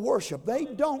your worship. They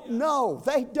don't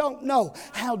know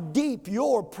how deep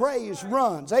your praise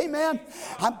runs. Amen?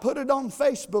 I put it on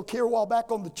Facebook here a while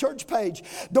back on the church page.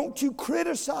 Don't you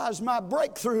criticize my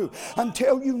breakthrough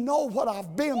until you know what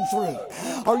I've been through.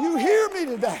 Are you hearing me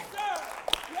today?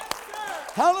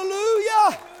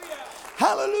 Hallelujah!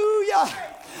 Hallelujah!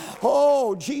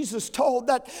 Oh, Jesus told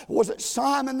was it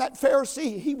Simon, that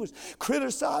Pharisee? He was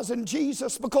criticizing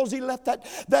Jesus because he let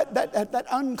that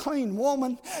unclean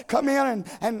woman come in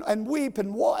and weep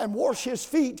and wash his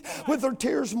feet with her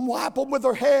tears and wipe them with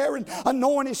her hair and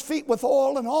anoint his feet with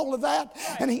oil and all of that.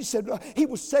 And he said, he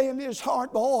was saying in his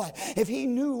heart, boy, if he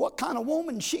knew what kind of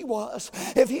woman she was,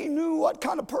 if he knew what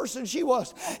kind of person she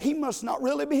was, he must not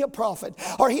really be a prophet,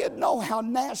 or he'd know how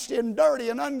nasty and dirty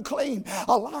and unclean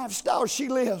a lifestyle she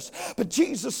lives. But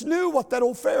Jesus knew what that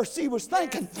old Pharisee was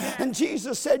thinking. And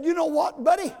Jesus said, you know what,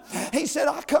 buddy? He said,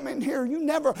 I come in here, you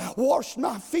never washed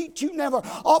my feet. You never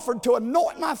offered to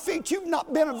anoint my feet. You've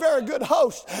not been a very good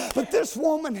host. But this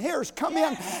woman here has come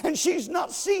in and she's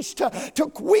not ceased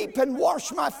to weep and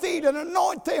wash my feet and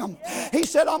anoint them. He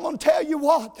said, I'm going to tell you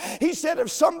what. He said, if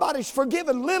somebody's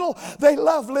forgiven little, they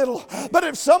love little. But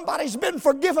if somebody's been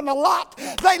forgiven a lot,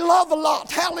 they love a lot.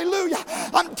 Hallelujah.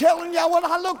 I'm telling you, when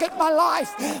I look at my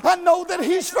life, I know that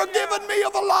He's forgiven me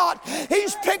of a lot.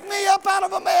 He's picked me up out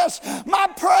of a mess. My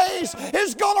praise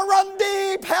is going to run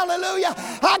deep. Hallelujah.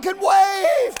 I can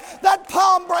wave that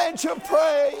palm branch of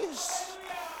praise,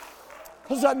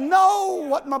 because I know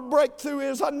what my breakthrough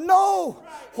is. I know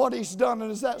what He's done.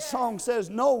 And as that song says,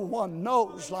 no one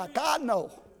knows like I know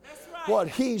what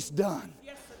He's done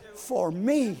for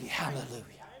me. Hallelujah.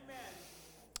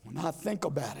 When I think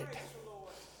about it,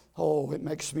 oh, it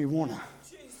makes me want to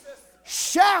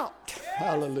shout.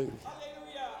 Hallelujah.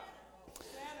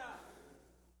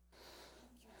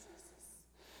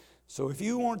 So if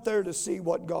you weren't there to see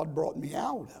what God brought me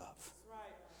out of,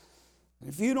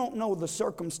 if you don't know the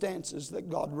circumstances that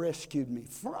God rescued me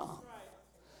from,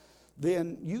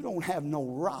 then you don't have no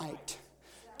right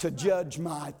to judge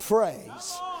my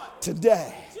praise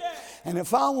today. And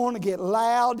if I want to get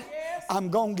loud, I'm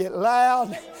going to get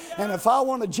loud. And if I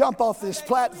want to jump off this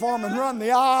platform and run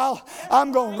the aisle,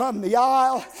 I'm going to run the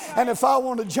aisle. And if I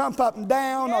want to jump up and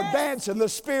down or dance in the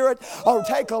Spirit or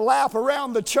take a lap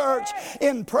around the church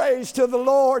in praise to the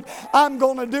Lord, I'm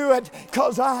going to do it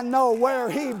because I know where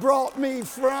He brought me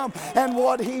from and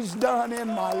what He's done in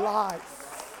my life.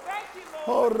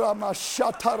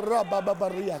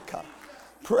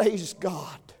 Praise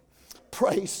God.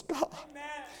 Praise God.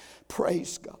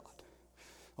 Praise God.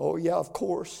 Oh yeah, of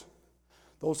course.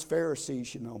 Those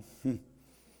Pharisees,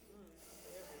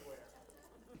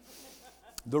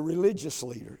 the religious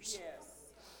leaders,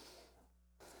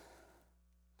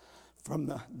 from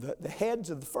the heads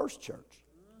of the first church.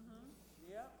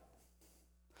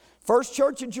 First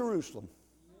church in Jerusalem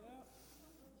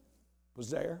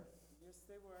was there.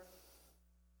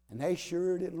 And they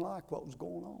sure didn't like what was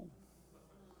going on.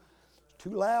 It's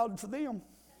too loud for them.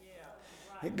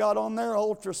 It got on their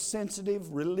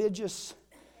ultra-sensitive, religious,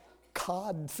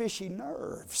 codfishy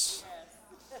nerves.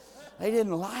 They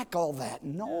didn't like all that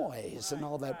noise and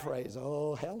all that praise.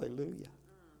 Oh, hallelujah.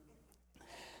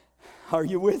 Are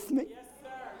you with me? Yes, sir.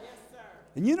 Yes, sir.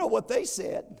 And you know what they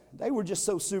said? They were just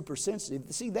so super sensitive.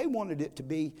 See, they wanted it to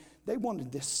be, they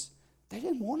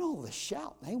didn't want all the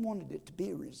shout. They wanted it to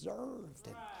be reserved.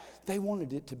 And they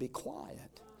wanted it to be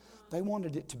quiet. They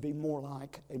wanted it to be more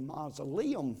like a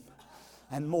mausoleum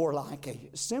and more like a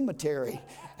cemetery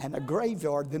and a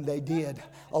graveyard than they did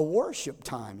a worship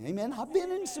time. Amen. I've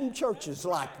been in some churches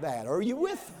like that. Are you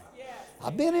with me?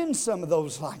 I've been in some of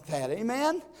those like that.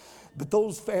 Amen. But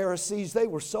those Pharisees, they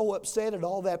were so upset at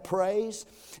all that praise.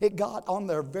 It got on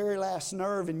their very last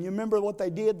nerve. And you remember what they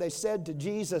did? They said to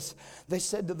Jesus, they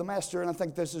said to the Master, and I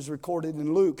think this is recorded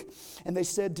in Luke, and they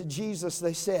said to Jesus,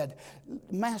 they said,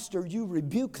 Master, you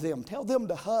rebuke them. Tell them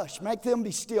to hush. Make them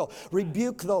be still.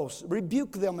 Rebuke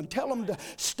them and tell them to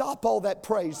stop all that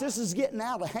praise. This is getting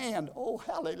out of hand. Oh,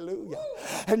 hallelujah.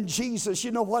 And Jesus,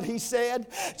 you know what He said?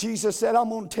 Jesus said, I'm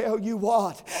going to tell you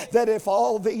what, that if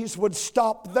all these would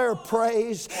stop their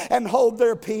praise and hold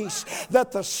their peace,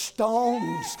 that the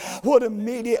stones would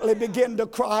immediately begin to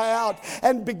cry out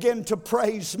and begin to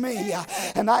praise me.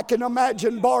 And I can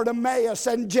imagine Bartimaeus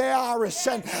and Jairus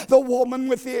and the woman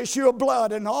with the issue of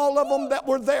blood and all of them that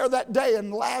were there that day,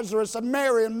 and Lazarus and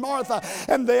Mary and Martha,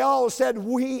 and they all said,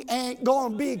 we ain't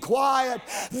gonna be quiet.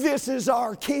 This is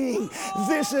our King.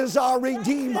 This is our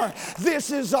Redeemer. This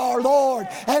is our Lord,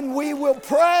 and we will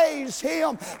praise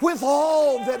Him with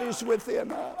all that is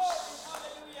within us.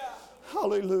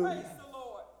 Hallelujah.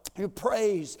 Your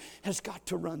praise has got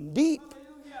to run deep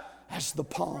as the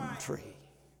palm tree.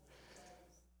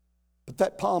 But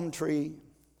that palm tree,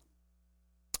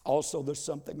 also there's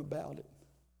something about it.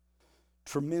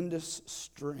 Tremendous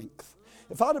strength.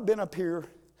 If I'd have been up here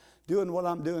doing what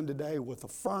I'm doing today with a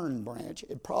fern branch,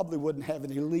 it probably wouldn't have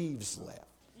any leaves left.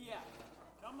 Yeah,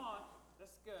 come on,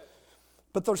 that's good.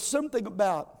 But there's something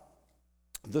about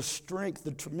the strength,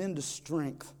 the tremendous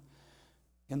strength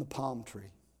in the palm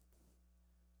tree.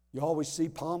 You always see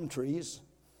palm trees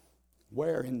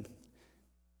where in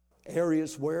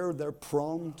areas where they're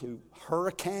prone to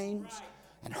hurricanes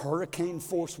and hurricane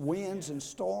force winds and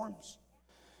storms.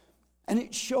 And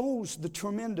it shows the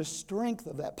tremendous strength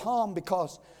of that palm,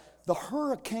 because the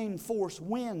hurricane force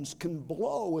winds can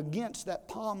blow against that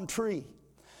palm tree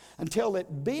until it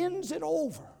bends it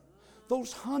over.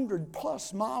 Those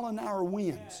 100+ mile-an-hour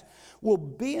winds will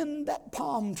bend that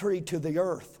palm tree to the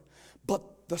earth. But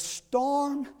the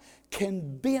storm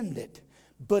can bend it,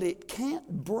 but it can't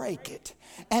break it,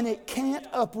 and it can't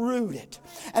uproot it.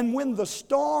 And when the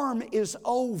storm is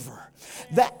over,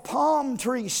 that palm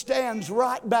tree stands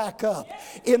right back up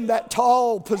in that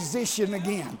tall position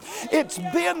again. It's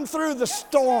been through the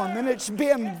storm, and it's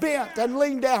been bent and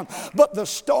leaned down, but the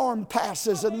storm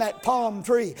passes, and that palm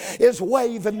tree is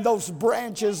waving those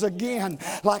branches again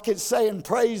like it's saying,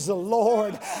 praise the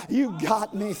Lord, you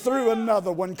got me through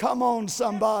another one. Come on,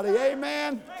 somebody.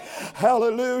 Amen.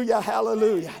 Hallelujah, hallelujah.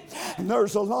 Hallelujah. And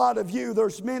there's a lot of you,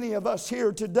 there's many of us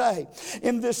here today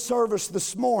in this service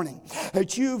this morning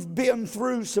that you've been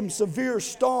through some severe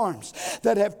storms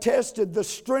that have tested the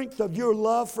strength of your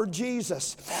love for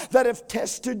Jesus, that have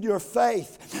tested your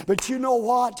faith. But you know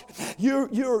what?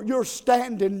 You're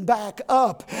standing back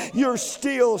up. You're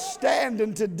still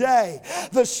standing today.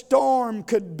 The storm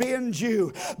could bend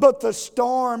you, but the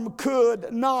storm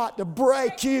could not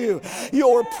break you.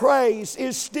 Your praise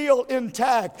is still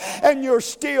intact, and you're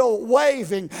still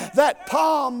waving that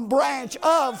palm branch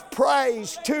of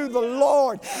praise to the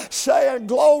Lord, saying,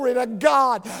 glory to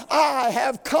God, I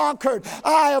have conquered,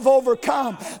 I have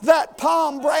overcome. That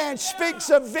palm branch speaks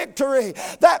of victory.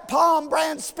 That palm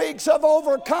branch speaks of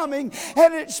overcoming,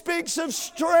 and it speaks of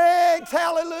strength.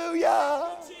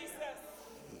 Hallelujah.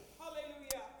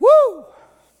 Woo!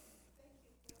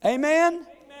 Amen?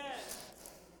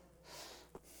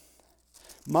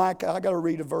 Micah, I got to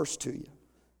read a verse to you.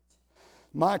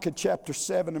 Micah chapter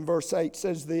 7 and verse 8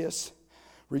 says this,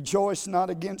 rejoice not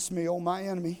against me, O my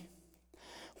enemy,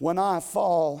 when I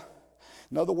fall.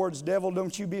 In other words, devil,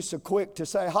 don't you be so quick to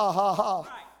say, ha, ha, ha.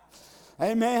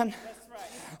 Right. Amen? That's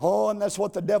right. Oh, and that's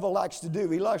what the devil likes to do.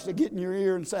 He likes to get in your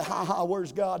ear and say, ha, ha,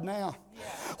 where's God now? Yeah.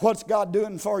 What's God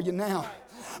doing for you now? Right.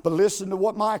 But listen to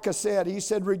what Micah said. He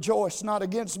said, rejoice not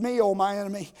against me, O my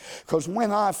enemy, because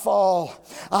when I fall,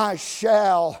 I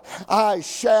shall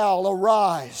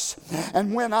arise.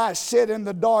 And when I sit in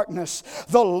the darkness,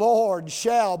 the Lord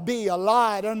shall be a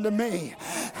light unto me.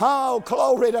 Oh,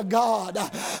 glory to God.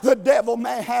 The devil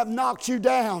may have knocked you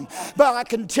down, but I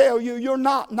can tell you, you're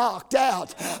not knocked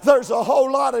out. There's a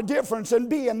whole lot of difference in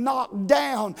being knocked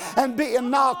down and being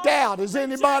knocked out. Has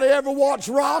anybody ever watched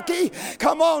Rocky?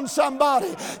 Come on,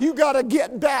 somebody. You got to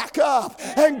get back up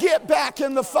and get back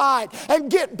in the fight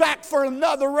and get back for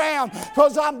another round,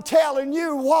 because I'm telling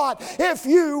you what, if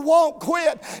you won't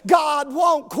quit, God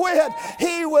won't quit.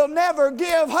 He will never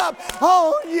give up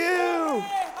on you.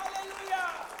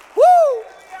 Woo!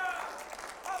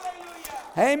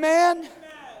 Amen.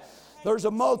 There's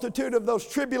a multitude of those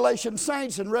tribulation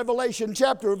saints in Revelation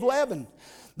chapter 11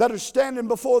 that are standing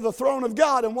before the throne of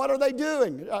God. And what are they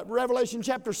doing? Revelation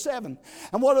chapter 7.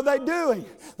 And what are they doing?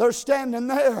 They're standing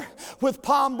there with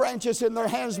palm branches in their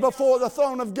hands before the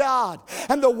throne of God.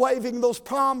 And they're waving those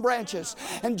palm branches.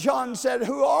 And John said,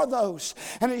 who are those?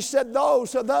 And he said,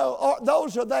 those are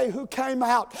they who came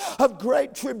out of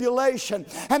great tribulation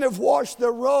and have washed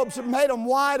their robes and made them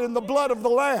white in the blood of the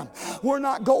Lamb. We're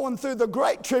not going through the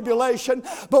great tribulation,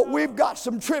 but we've got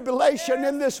some tribulation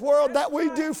in this world that we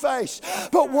do face.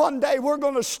 But one day we're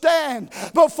going to stand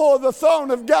before the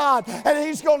throne of God, and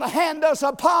He's going to hand us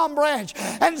a palm branch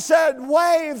and said,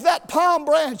 wave that palm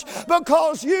branch,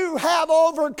 because you have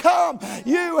overcome.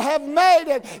 You have made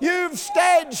it. You've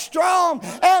stayed strong,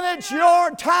 and it's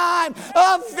your time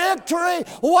of victory.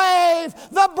 Wave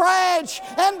the branch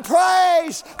and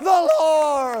praise the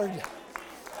Lord.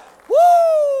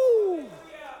 Woo!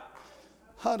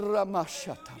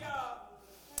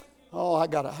 Oh, I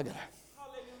gotta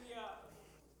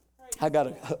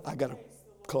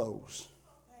close.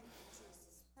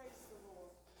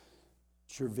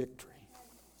 It's your victory.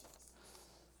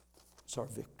 It's our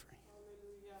victory.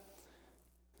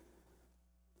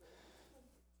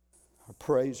 Our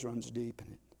praise runs deep,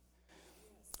 and it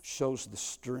shows the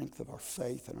strength of our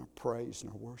faith and our praise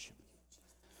and our worship.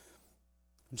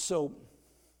 And so,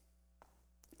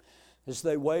 as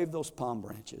they waved those palm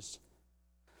branches,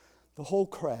 the whole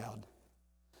crowd,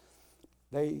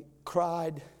 they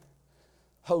cried,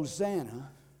 Hosanna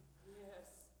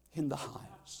in the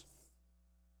highest.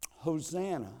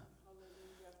 Hosanna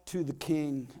to the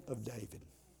King of David.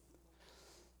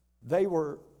 They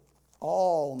were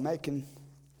all making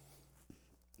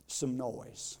some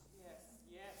noise.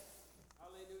 Yes.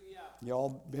 Hallelujah.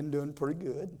 Y'all been doing pretty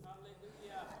good.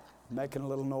 Hallelujah. Making a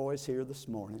little noise here this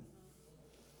morning.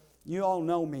 You all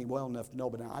know me well enough to know,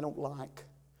 but I don't like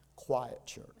quiet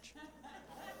church.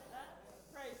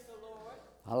 Praise the Lord.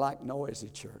 I like noisy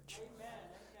church. Amen.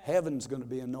 Heaven's going to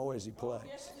be a noisy place.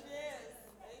 Yes, it is.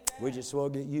 Amen. We just will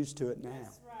get used to it now.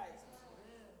 That's right.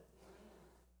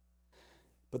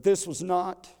 But this was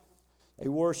not a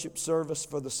worship service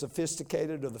for the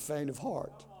sophisticated or the faint of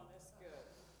heart. Come on, that's good.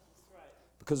 That's right.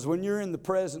 Because when you're in the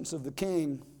presence of the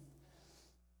King,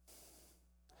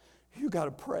 you got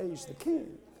to praise the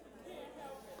King.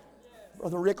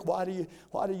 Brother Rick, why do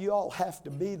you all have to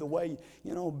be the way,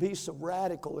 be so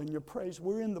radical in your praise?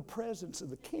 We're in the presence of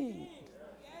the King.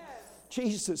 Yes.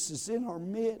 Jesus is in our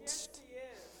midst. Yes, He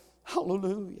is.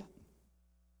 Hallelujah.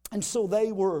 And so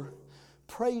they were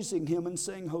praising Him and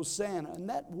saying Hosanna. And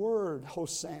that word,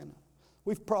 Hosanna,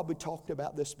 we've probably talked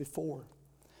about this before.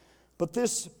 But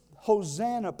this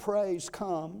Hosanna praise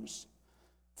comes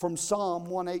from Psalm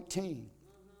 118.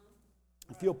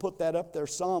 If you'll put that up there,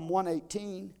 Psalm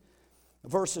 118,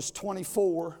 verses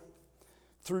 24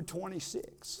 through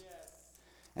 26.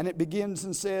 And it begins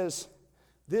and says,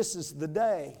 "This is the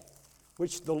day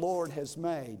which the Lord has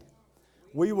made.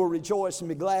 We will rejoice and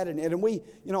be glad in it." And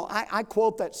I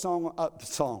quote that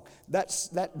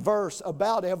that verse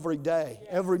about every day,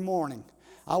 every morning.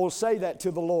 I will say that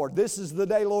to the Lord. This is the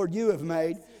day, Lord, you have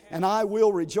made, and I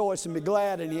will rejoice and be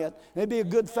glad in it. And it'd be a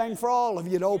good thing for all of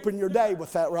you to open your day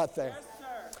with that right there.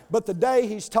 But the day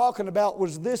he's talking about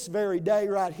was this very day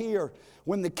right here,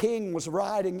 when the king was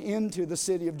riding into the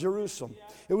city of Jerusalem.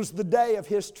 It was the day of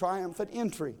his triumphant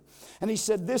entry. And he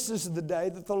said, "This is the day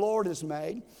that the Lord has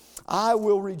made. I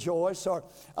will rejoice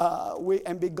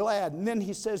and be glad." And then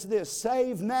he says this,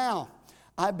 "Save now,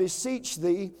 I beseech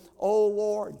thee, O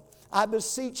Lord. I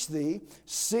beseech thee,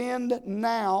 send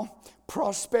now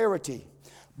prosperity.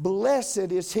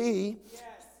 Blessed is he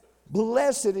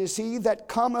that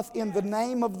cometh in the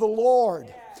name of the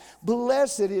Lord.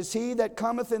 Blessed is he that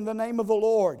cometh in the name of the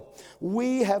Lord.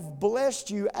 We have blessed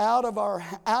you out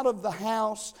of the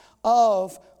house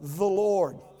of the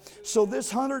Lord." So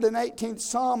this 118th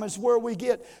Psalm is where we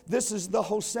get, this is the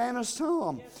Hosanna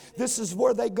Psalm. This is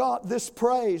where they got this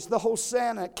praise. The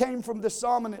Hosanna came from this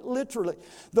Psalm, and it literally,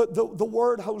 the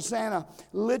word Hosanna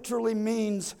literally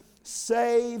means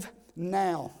save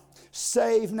now.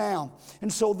 Save now.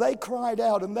 And so they cried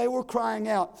out, and they were crying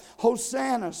out,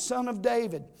 "Hosanna, Son of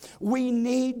David, we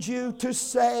need you to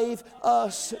save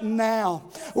us now.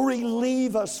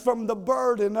 Relieve us from the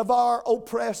burden of our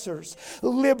oppressors.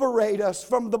 Liberate us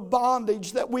from the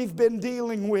bondage that we've been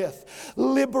dealing with.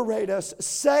 Liberate us.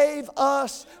 Save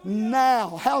us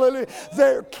now." Hallelujah.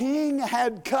 Their king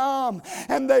had come,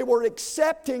 and they were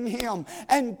accepting him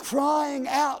and crying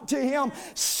out to him,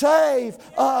 "Save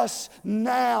us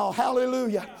now."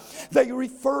 Hallelujah. They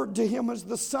referred to him as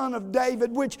the Son of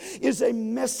David, which is a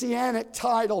messianic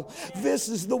title. This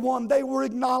is the one they were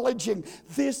acknowledging.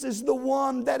 This is the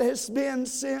one that has been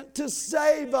sent to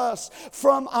save us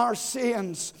from our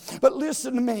sins. But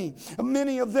listen to me.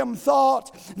 Many of them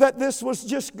thought that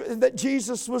that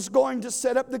Jesus was going to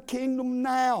set up the kingdom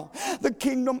now. The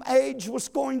kingdom age was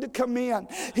going to come in.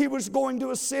 He was going to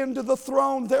ascend to the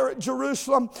throne there at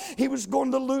Jerusalem. He was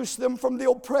going to loose them from the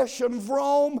oppression of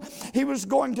Rome. He was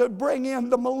going to bring in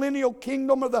the millennial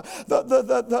kingdom, or the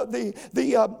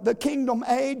kingdom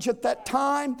age at that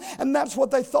time. And that's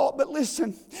what they thought. But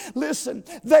listen,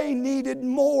 they needed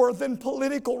more than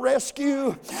political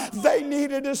rescue. They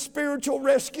needed a spiritual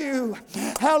rescue.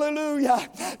 Hallelujah.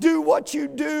 Do what you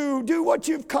do. Do what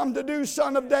you've come to do,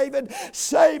 Son of David.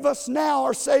 Save us now,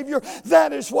 our Savior.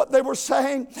 That is what they were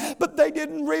saying. But they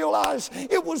didn't realize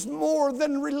it was more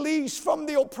than release from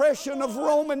the oppression of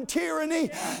Roman tyranny.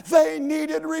 They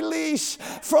needed release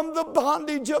from the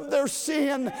bondage of their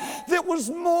sin. That was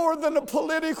more than a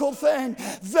political thing.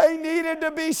 They needed to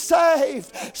be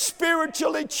saved,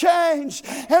 spiritually changed.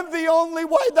 And the only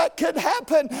way that could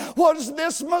happen was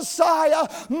this Messiah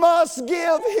must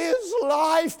give his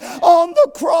life on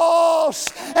the cross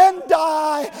and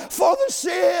die for the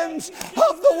sins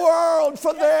of the world,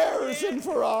 for theirs and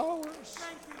for ours.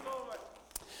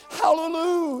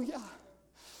 Hallelujah.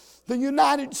 The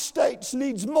United States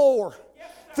needs more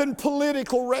than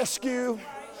political rescue.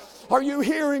 Are you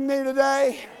hearing me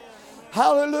today?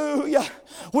 Hallelujah.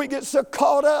 We get so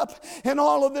caught up in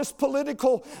all of this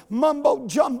political mumbo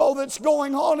jumbo that's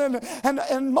going on,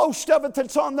 and most of it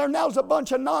that's on there now is a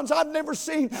bunch of nonsense. I've never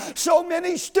seen so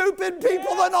many stupid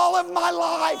people in all of my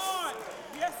life.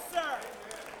 Yes, sir.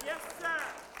 Yes, sir.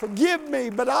 Forgive me,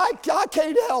 but I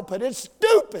can't help it. It's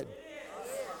stupid.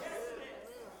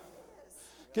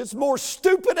 Gets more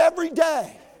stupid every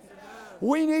day.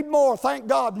 We need more. Thank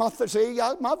God. My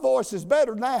voice is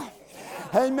better now.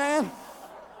 Amen.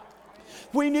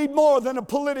 We need more than a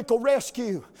political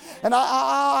rescue. And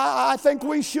I think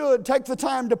we should take the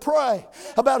time to pray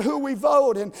about who we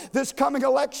vote. And this coming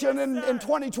election in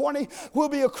 2020 will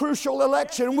be a crucial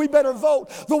election. And we better vote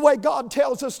the way God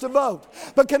tells us to vote.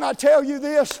 But can I tell you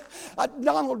this?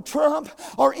 Donald Trump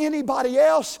or anybody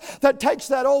else that takes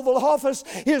that Oval Office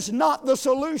is not the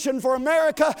solution for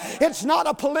America. It's not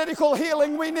a political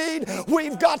healing we need.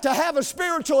 We've got to have a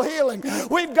spiritual healing.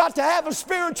 We've got to have a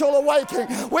spiritual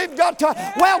awakening. We've got to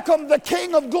welcome the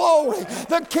King of Glory.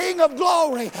 The King of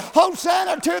Glory.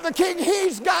 Hosanna to the King.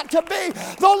 He's got to be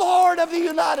the Lord of the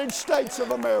United States of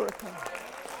America.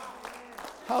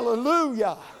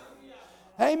 Hallelujah.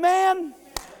 Amen.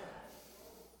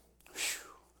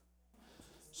 Whew.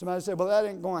 Somebody said, "Well, that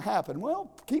ain't going to happen." Well,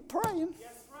 keep praying.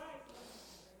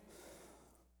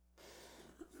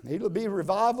 It'll be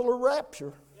revival or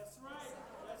rapture. That's right.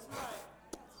 That's right.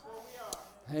 That's where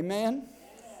we are. Amen.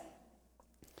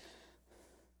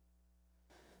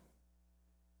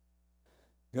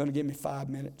 You going to give me 5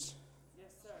 minutes?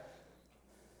 Yes, sir.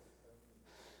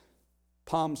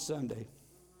 Palm Sunday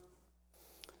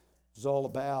is all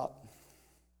about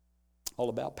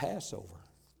Passover.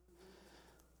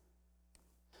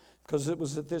 Because it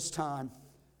was at this time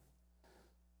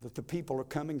that the people are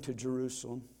coming to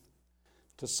Jerusalem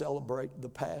to celebrate the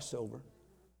Passover.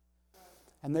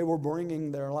 And they were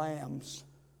bringing their lambs,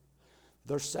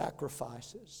 their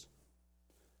sacrifices.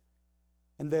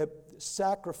 And they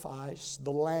sacrificed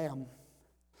the lamb.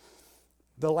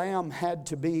 The lamb had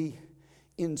to be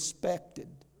inspected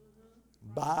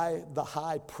by the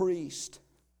high priest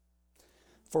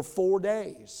for 4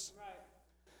 days.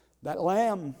 That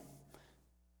lamb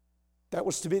that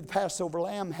was to be the Passover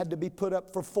lamb had to be put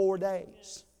up for 4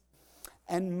 days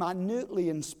and minutely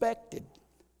inspected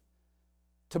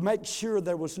to make sure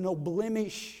there was no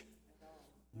blemish,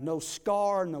 no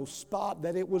scar, no spot,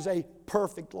 that it was a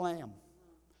perfect lamb.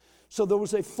 So there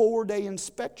was a 4-day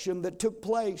inspection that took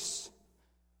place.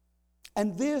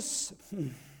 And this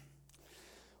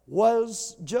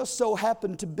was just so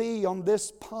happened to be on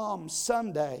this Palm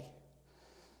Sunday,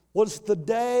 was the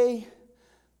day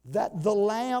that the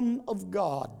Lamb of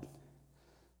God,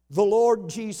 the Lord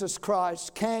Jesus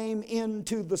Christ, came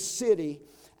into the city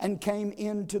and came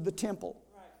into the temple.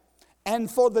 And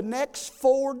for the next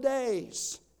 4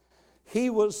 days, he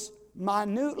was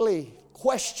minutely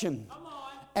questioned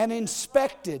and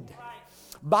inspected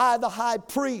by the high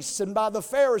priests and by the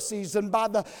Pharisees and by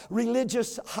the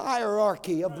religious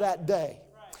hierarchy of that day.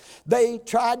 They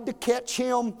tried to catch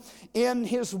him in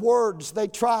his words. They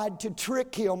tried to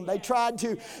trick him. They tried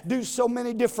to do so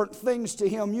many different things to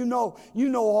him. You know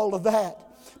all of that.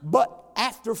 But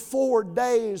after 4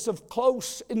 days of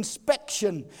close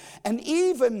inspection, and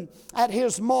even at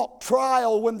his mock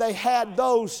trial when they had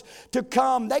those to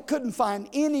come, they couldn't find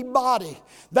anybody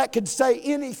that could say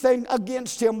anything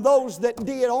against him. Those that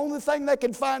did, only thing they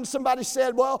could find, somebody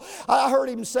said, well, I heard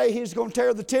him say he's going to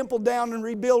tear the temple down and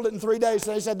rebuild it in 3 days.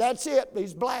 So they said, that's it.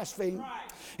 He's blasphemed.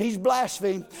 He's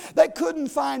blasphemed. They couldn't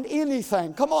find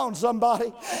anything. Come on,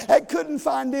 somebody. They couldn't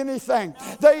find anything.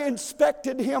 They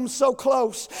inspected him so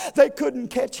close. They couldn't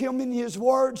catch him in his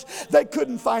words. They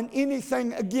couldn't find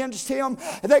anything against him.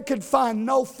 They could find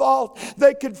no fault.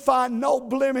 They could find no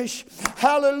blemish.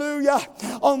 Hallelujah.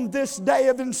 On this day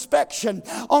of inspection,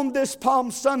 on this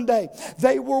Palm Sunday,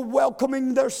 they were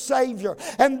welcoming their Savior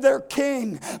and their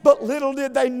King. But little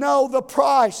did they know the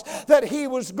price that he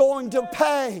was going to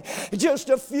pay. Just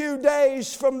a few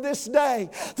days from this day,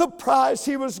 the price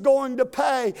he was going to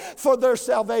pay for their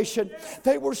salvation.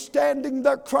 They were standing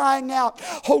there crying out,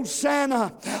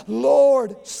 Hosanna,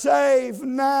 Lord, save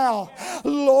now.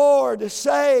 Lord,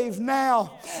 save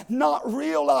now. Not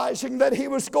realizing that he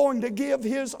was going to give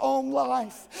his own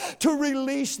life to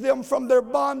release them from their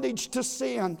bondage to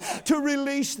sin, to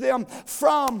release them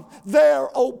from their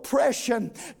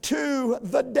oppression to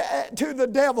the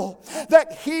devil,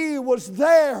 that he was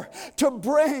there to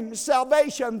bring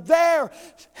salvation. Their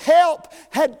help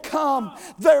had come.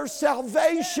 Their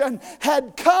salvation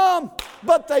had come,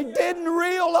 but they didn't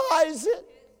realize it.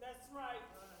 That's right.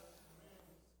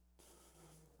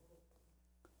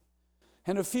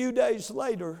 And a few days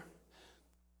later,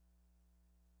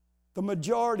 the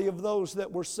majority of those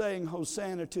that were saying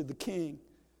Hosanna to the King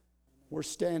were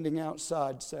standing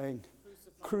outside saying,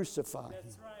 Crucify him.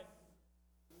 That's right.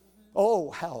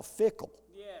 Oh, how fickle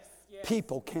Yes.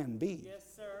 people can be. Yes,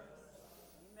 sir.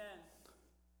 Amen.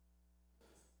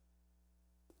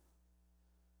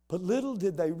 But little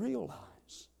did they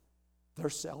realize their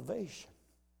salvation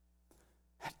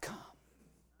had come.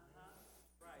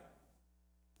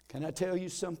 Can I tell you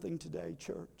something today,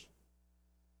 church?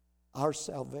 Our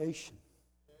salvation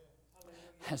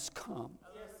has come.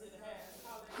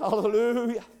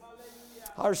 Hallelujah.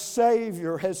 Our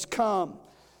Savior has come.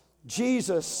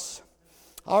 Jesus,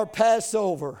 our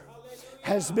Passover,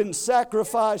 has been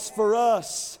sacrificed for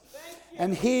us,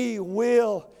 and He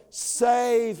will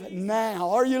save now.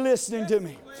 Are you listening to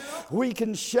me? We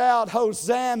can shout,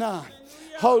 Hosanna,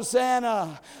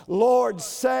 Hosanna, Lord,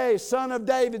 save, Son of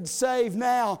David, save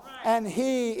now. And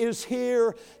He is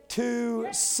here to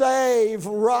save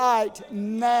right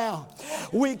now.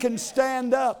 We can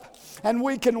stand up And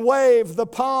we can wave the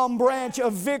palm branch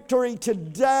of victory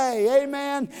today.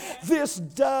 Amen. This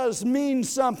does mean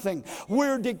something.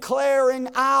 We're declaring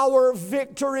our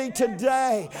victory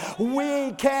today.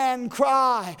 We can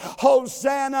cry,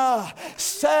 Hosanna,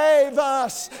 save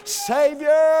us,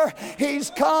 Savior. He's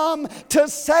come to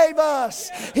save us.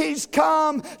 He's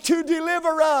come to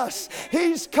deliver us.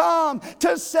 He's come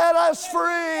to set us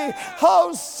free.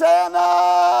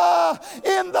 Hosanna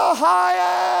in the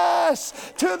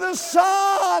highest to the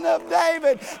Son of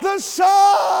David, the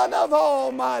Son of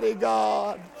Almighty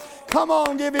God. Come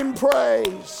on, give Him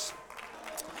praise.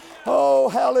 Oh,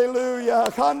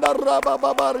 hallelujah.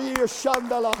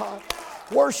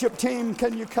 Worship team,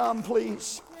 can you come,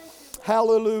 please?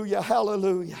 Hallelujah,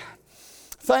 hallelujah.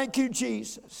 Thank you,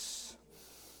 Jesus.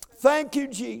 Thank you,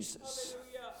 Jesus.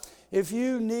 If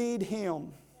you need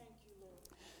Him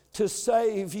to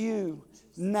save you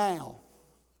now,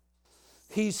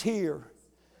 He's here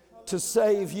to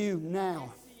save you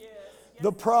now.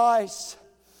 The price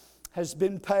has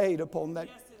been paid upon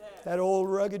that old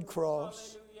rugged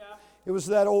cross. It was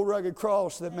that old rugged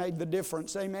cross that made the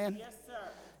difference. Amen?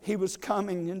 He was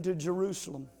coming into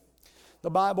Jerusalem. The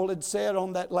Bible had said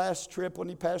on that last trip when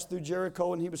He passed through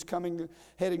Jericho and He was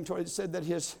heading toward it, said that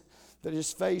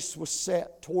His face was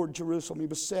set toward Jerusalem. He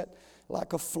was set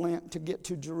like a flint to get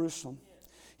to Jerusalem.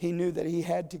 He knew that He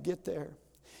had to get there.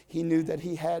 He knew that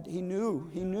he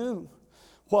knew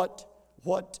what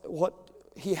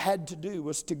He had to do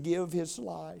was to give His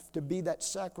life, to be that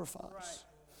sacrifice. Right.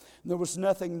 There was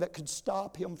nothing that could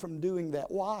stop Him from doing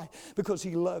that. Why? Because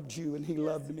He loved you and He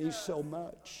loved me so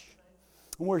much.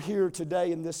 And we're here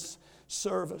today in this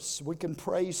service. We can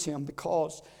praise Him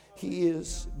because He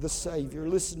is the Savior.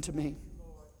 Listen to me.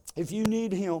 If you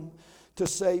need Him to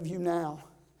save you now,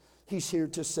 He's here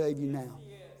to save you now.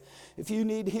 If you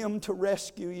need Him to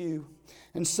rescue you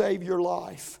and save your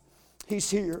life,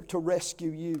 He's here to rescue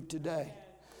you today.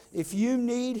 If you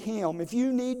need Him, if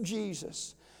you need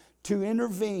Jesus to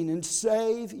intervene and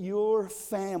save your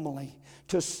family,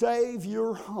 to save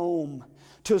your home,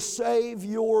 to save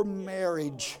your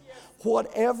marriage,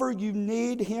 whatever you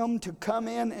need Him to come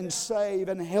in and save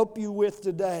and help you with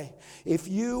today, if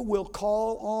you will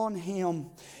call on Him,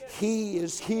 He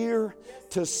is here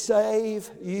to save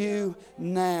you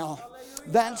now.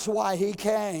 That's why He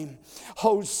came.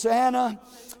 Hosanna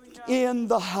in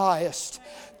the highest.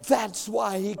 That's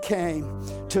why He came,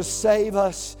 to save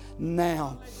us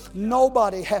now.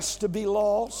 Nobody has to be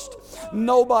lost.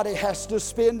 Nobody has to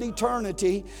spend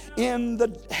eternity in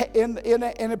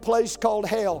a place called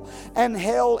hell. And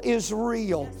hell is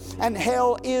real. And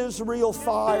hell is real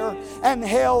fire. And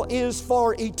hell is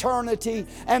for eternity.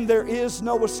 And there is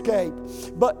no escape.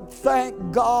 But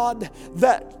thank God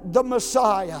that the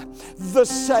Messiah, the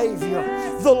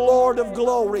Savior, the Lord of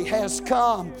glory has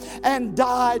come and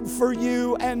died for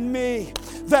you and me.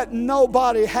 That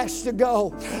nobody has to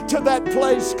go to that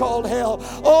place called hell.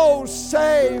 Oh,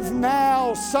 save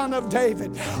now, Son of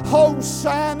David.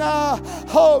 Hosanna,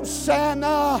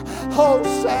 Hosanna,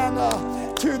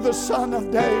 Hosanna to the Son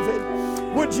of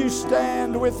David. Would you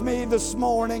stand with me this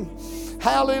morning?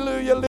 Hallelujah.